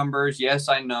compare their numbers. Yes,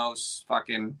 I know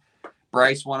fucking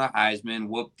Bryce won a Heisman.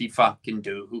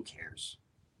 Whoop-de-fucking-do. Who cares?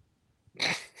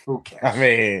 Who cares? I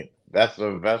mean, that's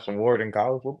the best award in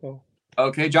college football.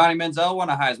 Okay, Johnny Manziel won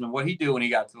a Heisman. What'd he do when he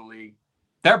got to the league?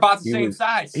 They're about the same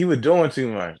size. He was doing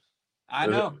too much. I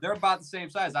know. They're about the same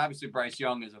size. Obviously, Bryce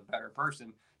Young is a better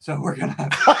person, so we're going to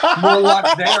have more luck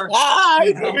there.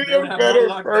 He's a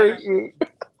better person.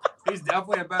 He's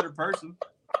definitely a better person.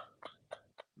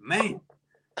 Man.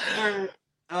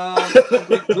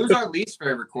 Who's our least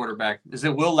favorite quarterback? Is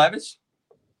it Will Levis?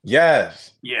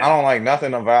 Yes. Yeah. I don't like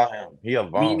nothing about him. He a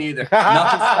bum. Me neither.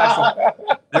 Nothing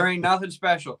special. There ain't nothing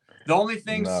special. The only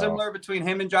thing similar between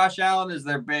him and Josh Allen is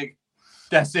they're big.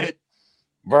 That's it.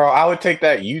 Bro, I would take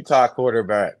that Utah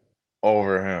quarterback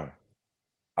over him.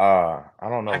 I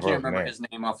don't know. I can't remember his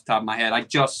name off the top of my head. I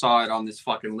just saw it on this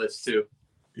fucking list too.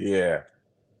 Yeah.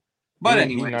 But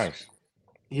anyways. He's nice.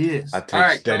 He is. I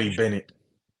take Steady Bennett.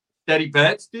 Steady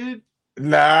Betts, dude?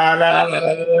 Nah.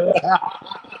 I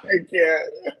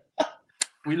can't.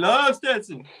 We love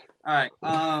Stetson. All right.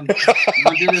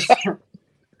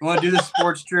 We'll do this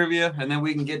sports trivia, and then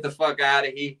we can get the fuck out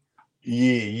of here.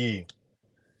 Yeah.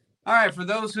 All right, for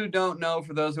those who don't know,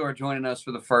 for those who are joining us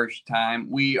for the first time,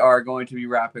 we are going to be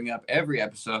wrapping up every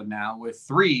episode now with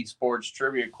 3 sports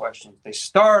trivia questions. They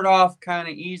start off kind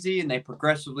of easy, and they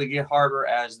progressively get harder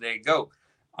as they go.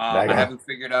 I haven't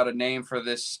figured out a name for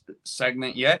this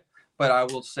segment yet, but I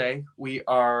will say we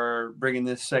are bringing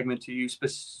this segment to you.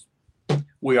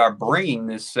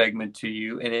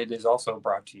 And it is also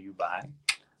brought to you by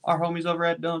our homies over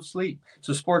at Don't Sleep.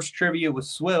 So, sports trivia with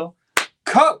Swill.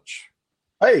 Coach!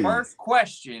 Hey. First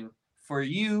question for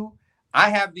you. I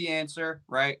have the answer,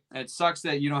 right? It sucks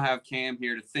that you don't have Cam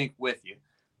here to think with you,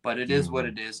 but it is what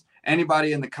it is.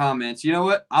 Anybody in the comments, you know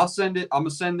what? I'll send it. I'm going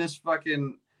to send this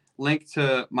fucking link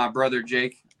to my brother,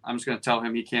 Jake. I'm just going to tell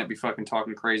him he can't be fucking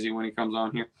talking crazy when he comes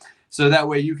on here. So that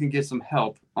way you can get some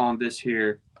help on this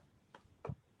here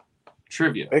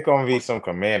trivia. It's going to be some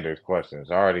Commanders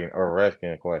questions already, or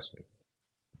Redskin questions.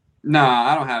 Nah,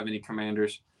 I don't have any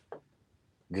Commanders.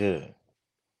 Good.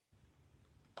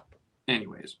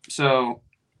 Anyways, so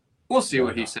we'll see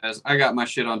what he says. I got my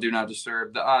shit on Do Not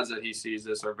Disturb. The odds that he sees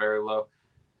this are very low.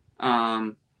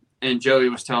 And Joey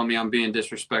was telling me I'm being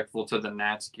disrespectful to the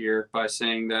Nats gear by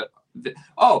saying that.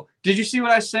 Did you see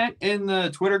what I sent in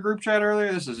the Twitter group chat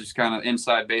earlier? This is just kind of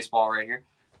inside baseball right here.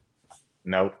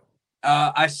 Nope.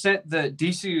 I sent the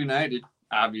DC United,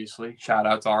 obviously. Shout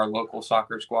out to our local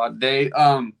soccer squad. They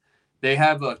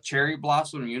have a cherry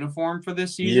blossom uniform for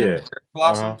this season. Yeah. Cherry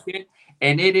blossom kit.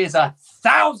 And it is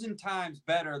 1,000 times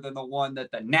better than the one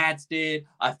that the Nats did.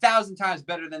 1,000 times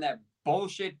better than that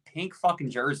bullshit pink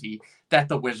fucking jersey that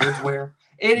the Wizards wear.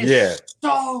 It is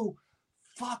so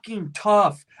fucking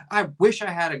tough. I wish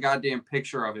I had a goddamn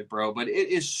picture of it, bro. But it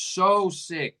is so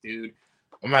sick, dude.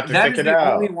 I'm about to check it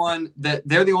out.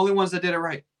 They're the only ones that did it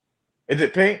right. Is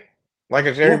it pink? Like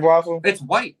a cherry blossom? It's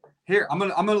white. Here, I'm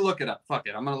gonna look it up. Fuck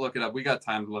it. I'm gonna look it up. We got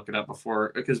time to look it up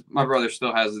before, because my brother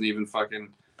still hasn't even fucking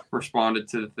responded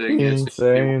to the thing.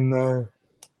 Insane.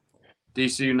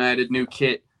 DC United new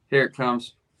kit. Here it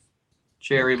comes.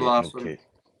 Cherry blossom.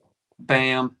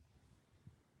 Bam.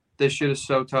 This shit is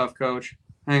so tough, Coach.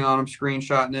 Hang on, I'm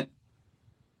screenshotting it.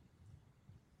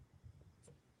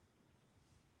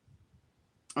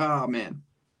 Oh, man.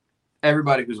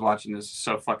 Everybody who's watching this is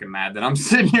so fucking mad that I'm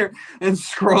sitting here and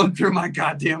scrolling through my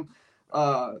goddamn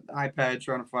iPad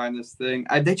trying to find this thing.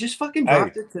 They just fucking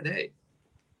dropped it today.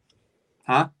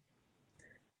 Huh?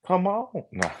 Come on.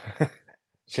 No.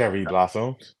 Cherry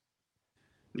blossoms.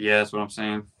 Yeah, that's what I'm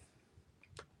saying.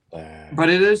 But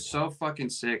it is so fucking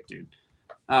sick, dude.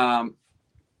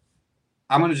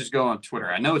 I'm going to just go on Twitter.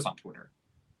 I know it's on Twitter.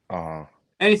 Uh-huh.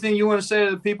 Anything you want to say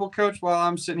to the people, Coach, while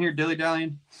I'm sitting here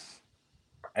dilly-dallying?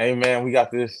 Hey, man, we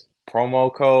got this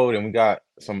promo code and we got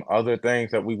some other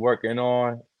things that we working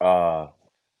on.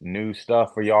 New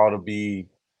stuff for y'all to be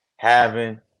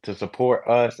having to support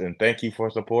us. And thank you for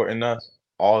supporting us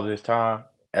all this time.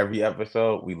 Every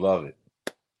episode, we love it.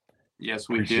 Yes,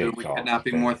 we do. Appreciate We y'all, cannot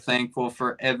be more fans. thankful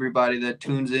for everybody that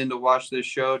tunes in to watch this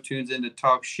show, tunes in to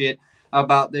talk shit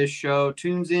about this show,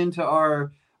 tunes into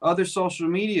our other social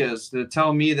medias to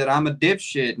tell me that I'm a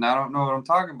dipshit and I don't know what I'm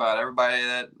talking about. Everybody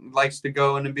that likes to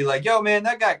go in and be like, yo, man,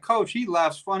 that guy Coach, he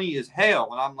laughs funny as hell.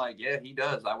 And I'm like, yeah, he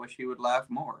does. I wish he would laugh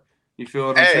more. You feel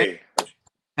what I'm saying? Hey,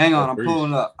 Hang on, I'm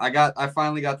pulling it appreciate. up. I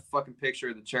finally got the fucking picture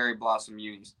of the cherry blossom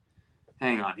unis.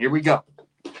 Hang on, here we go.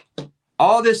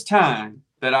 All this time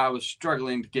that I was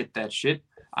struggling to get that shit,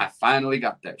 I finally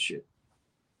got that shit.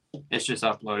 It's just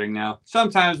uploading now.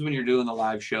 Sometimes when you're doing the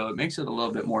live show, it makes it a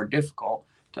little bit more difficult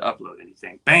to upload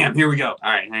anything. Bam, here we go.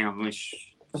 All right, hang on. Let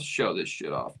me show this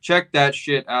shit off. Check that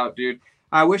shit out, dude.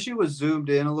 I wish it was zoomed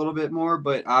in a little bit more,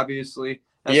 but obviously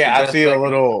that's the Yeah, I best see a I can.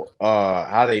 little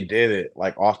how they did it,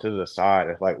 like off to the side.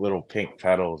 It's like little pink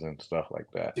petals and stuff like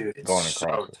that Dude, it's going so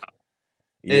across it. tough.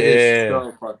 It is Yeah,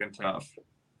 so fucking tough.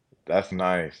 that's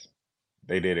nice.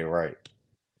 They did it right.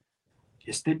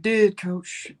 Yes, they did,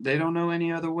 Coach. They don't know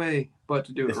any other way but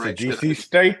to do it It's a right. Shit, DC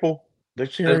staple. The I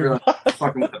cherry realized I'm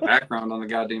fucking with the blossom. background on the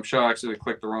goddamn show. I actually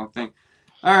clicked the wrong thing.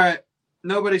 All right.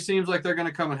 Nobody seems like they're going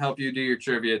to come and help you do your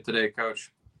trivia today,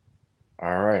 Coach.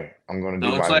 All right, I'm gonna So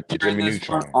it do looks my like you're in Jimmy this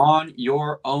one Neutron. on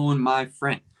your own, my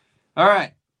friend. All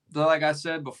right. So like I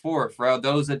said before, for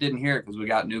those that didn't hear it, because we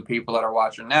got new people that are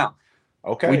watching now, we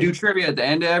Okay. do trivia at the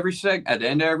end of every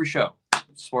show.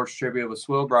 Sports Trivia with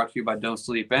Swill, brought to you by Don't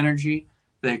Sleep Energy.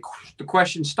 The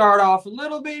questions start off a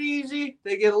little bit easy.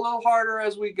 They get a little harder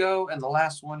as we go, and the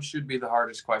last one should be the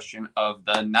hardest question of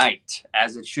the night,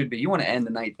 as it should be. You want to end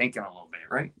the night thinking a little bit,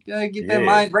 right? Get that Yeah.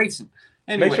 mind racing.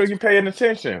 Make sure Anyways, you're paying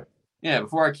attention. yeah,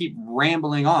 before I keep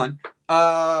rambling on,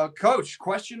 Coach,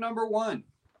 question number one.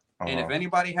 And if Uh-huh.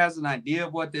 anybody has an idea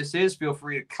of what this is, feel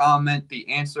free to comment the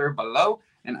answer below,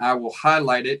 and I will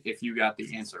highlight it if you got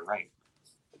the answer right.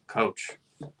 Coach,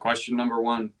 question number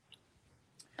one.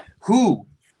 Who,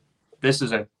 this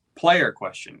is a player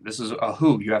question. This is a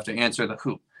who. You have to answer the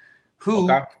who. Who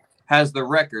Okay. has the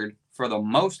record for the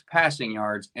most passing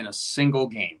yards in a single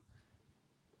game?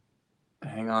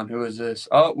 Hang on, who is this?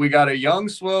 Oh, we got a young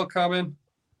Swill coming.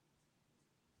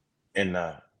 In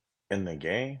the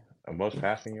game, of most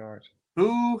passing yards.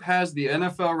 Who has the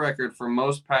NFL record for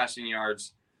most passing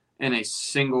yards in a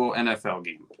single NFL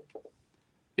game?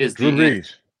 Is Drew the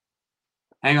answer. Brees.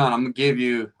 Hang on, I'm gonna give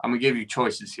you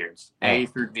choices here. It's A Oh,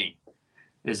 through D.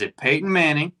 Is it Peyton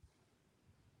Manning,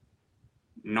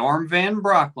 Norm Van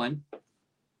Brocklin,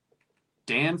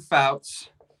 Dan Fouts,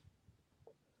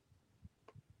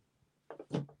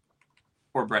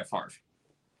 or Brett Favre?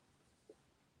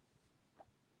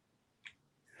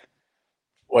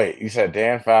 wait, you said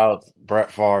Dan Fouts,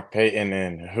 Brett Favre, Peyton,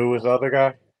 and who was the other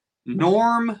guy?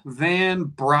 Norm Van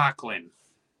Brocklin.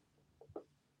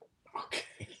 Okay.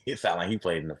 It sounded like he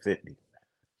played in the 50s.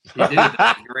 He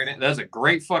did. That's a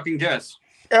great fucking guess.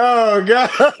 Oh God!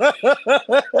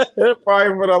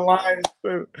 Probably for the Lions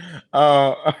too.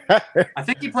 Uh, I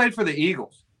think he played for the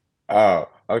Eagles. oh,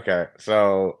 okay.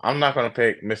 So I'm not gonna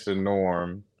pick Mr.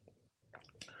 Norm.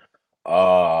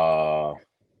 Uh,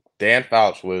 Dan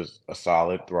Fouts was a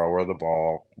solid thrower of the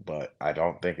ball, but I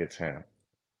don't think it's him.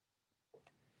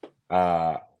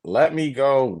 Let me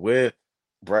go with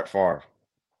Brett Favre.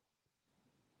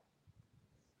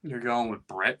 You're going with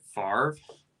Brett Favre.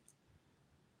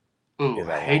 Ooh, Is I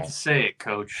that hate wrong? to say it,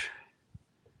 Coach.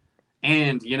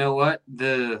 And you know what?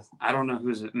 I don't know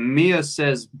who's it. Mia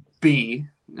says B,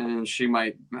 and she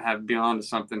might have be on to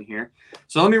something here.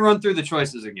 So let me run through the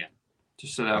choices again,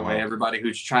 just so that way Uh-huh. everybody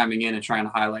who's chiming in and trying to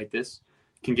highlight this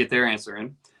can get their answer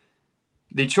in.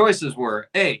 The choices were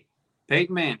A,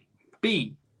 Peyton Manning,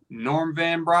 B, Norm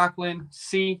Van Brocklin,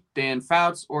 C, Dan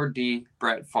Fouts, or D,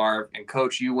 Brett Favre. And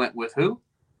Coach, you went with who?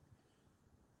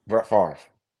 Brett Favre.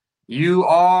 You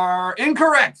are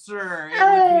incorrect, sir. It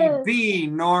would Oh. be B,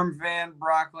 Norm Van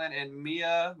Brocklin, and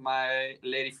Mia, my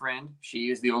lady friend. She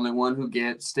is the only one who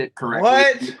gets it correctly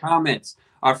in the What? comments.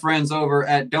 Our friends over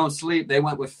at Don't Sleep, they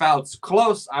went with Fouts.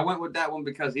 Close. I went with that one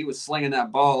because he was slinging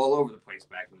that ball all over the place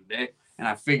back in the day, and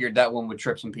I figured that one would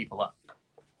trip some people up.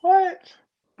 What?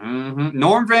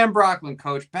 Norm Van Brocklin,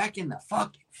 Coach, back in the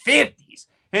fucking 50s.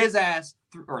 His ass,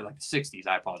 or like the 60s,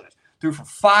 I apologize, threw for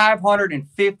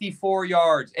 554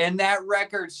 yards, and that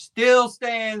record still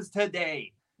stands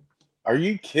today. Are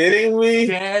you kidding me?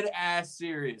 Dead ass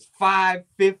serious.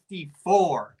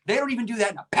 554. They don't even do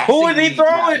that in a passing Who is he league,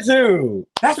 throwing guys. to?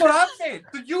 That's what I'm saying.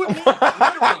 But you and me,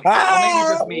 literally. Well,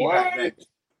 maybe just me back then.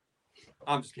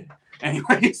 I'm just kidding.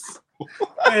 Anyways,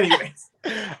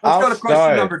 let's go to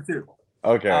question number 2.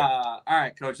 Okay. All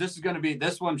right, Coach.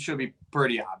 This one should be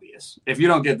pretty obvious. If you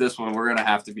don't get this one, we're gonna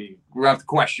have to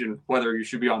question whether you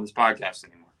should be on this podcast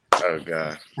anymore. Oh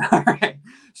God. All right.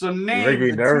 So name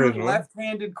the nervous, 2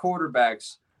 left-handed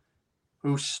quarterbacks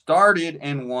who started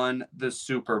and won the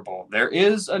Super Bowl. There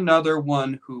is another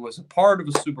one who was a part of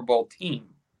a Super Bowl team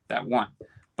that won,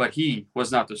 but he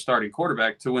was not the starting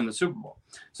quarterback to win the Super Bowl.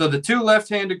 So the 2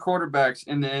 left-handed quarterbacks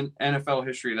in the NFL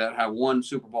history that have won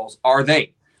Super Bowls, are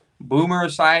they Boomer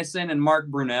Esiason and Mark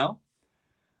Brunell?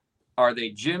 Are they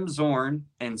Jim Zorn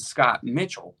and Scott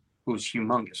Mitchell, who's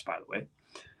humongous, by the way?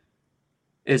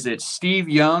 Is it Steve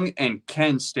Young and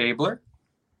Ken Stabler?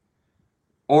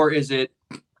 Or is it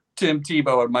Tim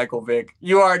Tebow and Michael Vick?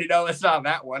 You already know it's not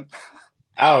that one.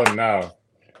 Oh no.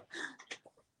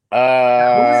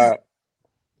 I'm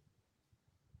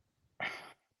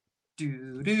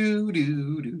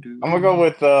gonna go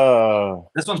with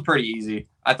this one's pretty easy.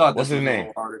 I thought what's this was his a name?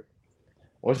 little harder.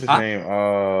 What's his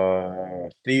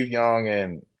name? Steve Young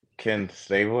and Ken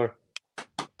Stabler.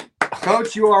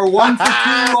 Coach, you are 1 for 2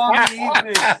 on the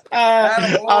evening.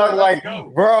 I was like,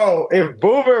 bro, if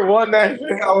Boomer won that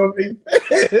shit, I would be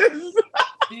pissed.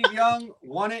 Steve Young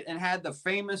won it and had the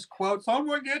famous quote,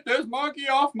 "Someone get this monkey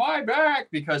off my back,"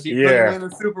 because he couldn't win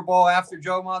the Super Bowl after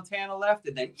Joe Montana left.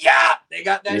 And then, they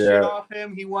got that shit off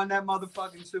him. He won that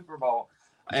motherfucking Super Bowl.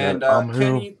 And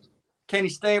Kenny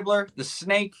Stabler, the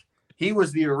Snake, he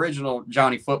was the original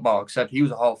Johnny Football, except he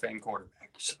was a Hall of Fame quarterback.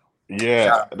 So,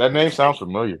 that name sounds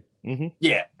familiar. Mm-hmm.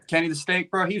 Yeah, Kenny the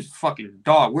Snake, bro, he was a fucking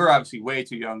dog. We're obviously way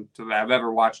too young to have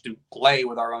ever watched him play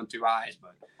with our own 2 eyes,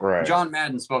 but John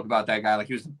Madden spoke about that guy like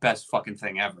he was the best fucking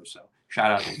thing ever. So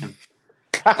shout out to him.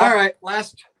 All right,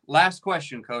 last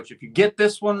question, Coach. If you get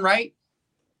this one right,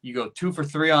 you go 2 for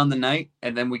 3 on the night,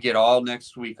 and then we get all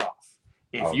next week off.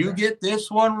 If you get this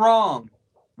one wrong,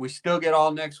 we still get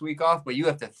all next week off, but you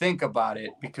have to think about it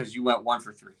because you went 1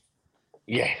 for 3.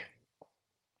 Yeah.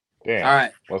 Damn. All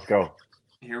right. Let's go.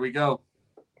 Here we go.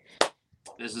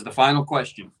 This is the final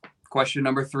question. Question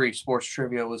number 3, sports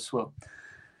trivia with Swill.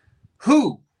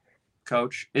 Who,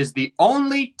 Coach, is the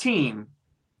only team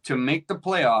to make the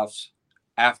playoffs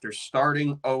after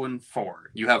starting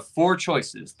 0-4? You have 4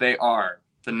 choices. They are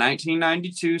the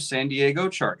 1992 San Diego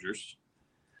Chargers,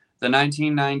 the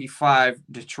 1995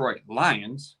 Detroit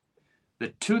Lions, the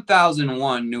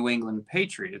 2001 New England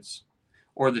Patriots,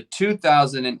 or the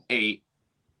 2008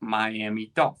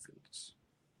 Miami Dolphins.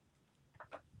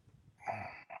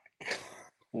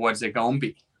 What's it gonna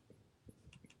be?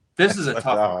 This is a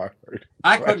tough one.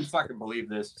 I couldn't fucking believe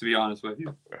this, to be honest with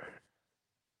you.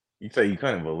 You say you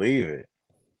couldn't believe it.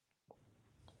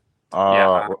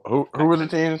 Who were the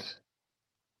teams?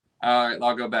 All right,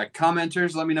 I'll go back.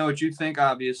 Commenters, let me know what you think,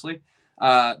 obviously.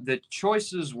 The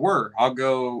choices were, I'll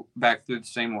go back through the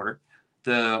same order.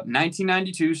 The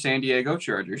 1992 San Diego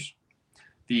Chargers,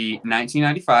 the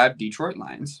 1995 Detroit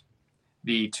Lions,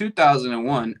 the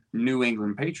 2001 New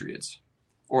England Patriots,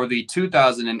 or the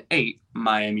 2008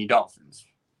 Miami Dolphins.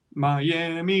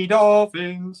 Miami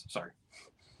Dolphins. Sorry.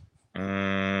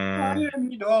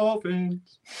 Miami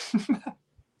Dolphins.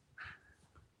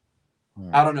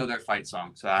 I don't know their fight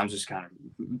song, so I'm just kind of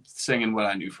singing what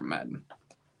I knew from Madden.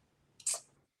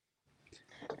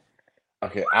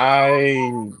 Okay,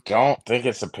 I don't think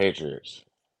it's the Patriots.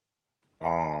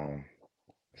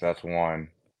 That's one.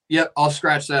 Yep, I'll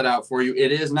scratch that out for you.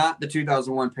 It is not the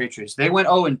 2001 Patriots. They went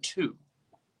 0-2,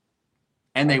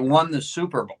 and they won the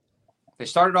Super Bowl. They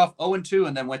started off 0-2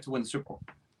 and then went to win the Super Bowl.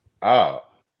 Oh,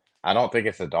 I don't think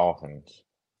it's the Dolphins.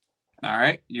 All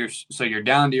right, you're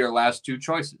down to your last 2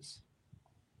 choices.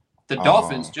 The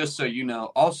Dolphins, just so you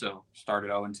know, also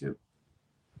started 0-2.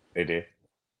 They did.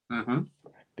 Mm-hmm.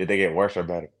 Did they get worse or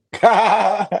better?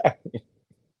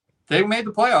 They made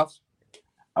the playoffs.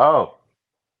 Oh.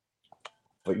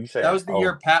 But you said that was the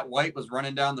year Pat White was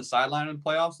running down the sideline in the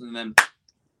playoffs and then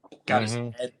got his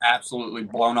head absolutely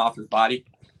blown off his body.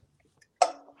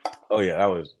 Oh yeah, that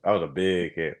was a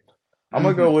big hit. I'm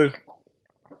gonna go with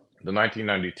the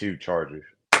 1992 Chargers.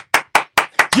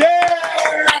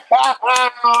 Yeah!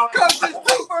 Comes in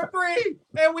 2 for 3,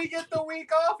 and we get the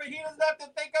week off, and he doesn't have to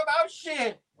think about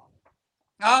shit.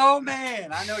 Oh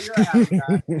man, I know you're a happy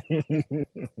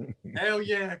guy. Hell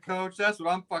yeah, Coach. That's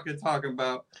what I'm fucking talking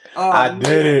about. I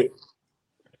did it.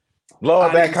 Blow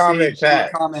up that comment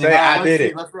chat. Say I did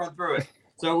it. Let's run through it.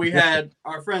 So we had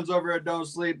our friends over at Don't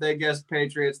Sleep. They guessed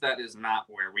Patriots. That is not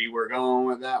where we were going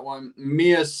with that one.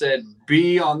 Mia said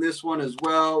B on this one as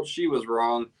well. She was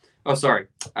wrong. Oh, sorry.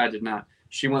 I did not.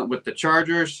 She went with the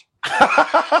Chargers. She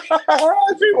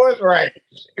was right.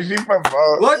 She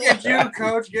proposed. Look at you,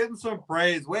 Coach, getting some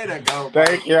praise. Way to go.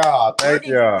 Thank y'all. Thank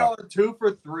y'all. 2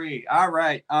 for 3. All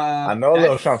right. I know a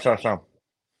little something.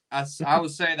 I would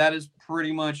say that is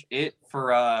pretty much it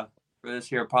for this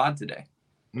here pod today.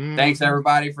 Thanks,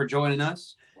 everybody, for joining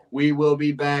us. We will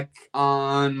be back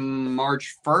on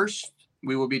March 1st.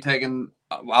 We will be taking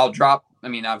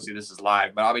obviously this is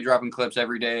live, but I'll be dropping clips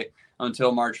every day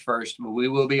until March 1st. But we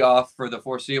will be off for the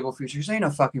foreseeable future. There ain't no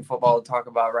fucking football to talk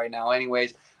about right now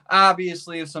anyways.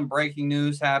 Obviously, if some breaking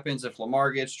news happens, if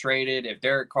Lamar gets traded, if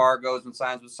Derek Carr goes and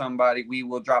signs with somebody, we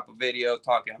will drop a video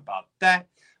talking about that.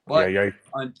 But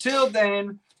until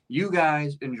then, you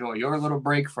guys enjoy your little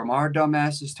break from our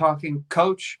dumbasses talking.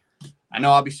 Coach, I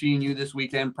know I'll be seeing you this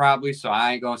weekend probably, so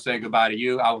I ain't going to say goodbye to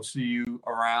you. I will see you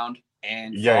around.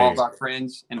 And for all of our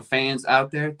friends and fans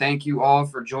out there, thank you all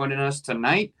for joining us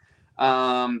tonight. You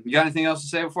got anything else to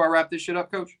say before I wrap this shit up,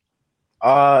 Coach?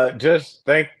 Just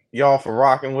thank y'all for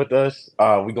rocking with us.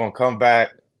 We're going to come back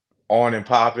on and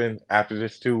popping after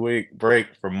this 2-week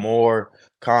break for more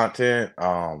content,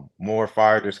 more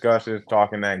fire discussions,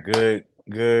 talking that good.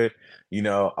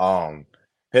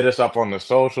 Hit us up on the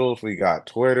socials. We got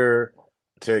Twitter,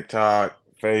 TikTok,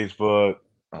 Facebook,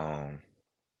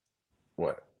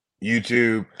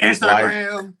 YouTube,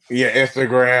 Instagram.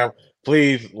 Instagram.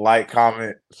 Please like,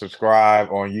 comment, subscribe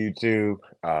on YouTube.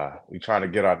 We trying to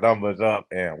get our numbers up,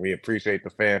 and we appreciate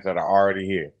the fans that are already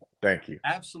here. Thank you.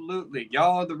 Absolutely,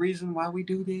 y'all are the reason why we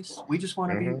do this. We just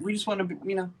want to be. We just want to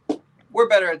be. We're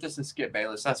better at this than Skip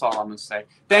Bayless. That's all I'm gonna say.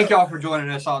 Thank y'all for joining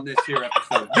us on this here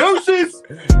episode. Deuces.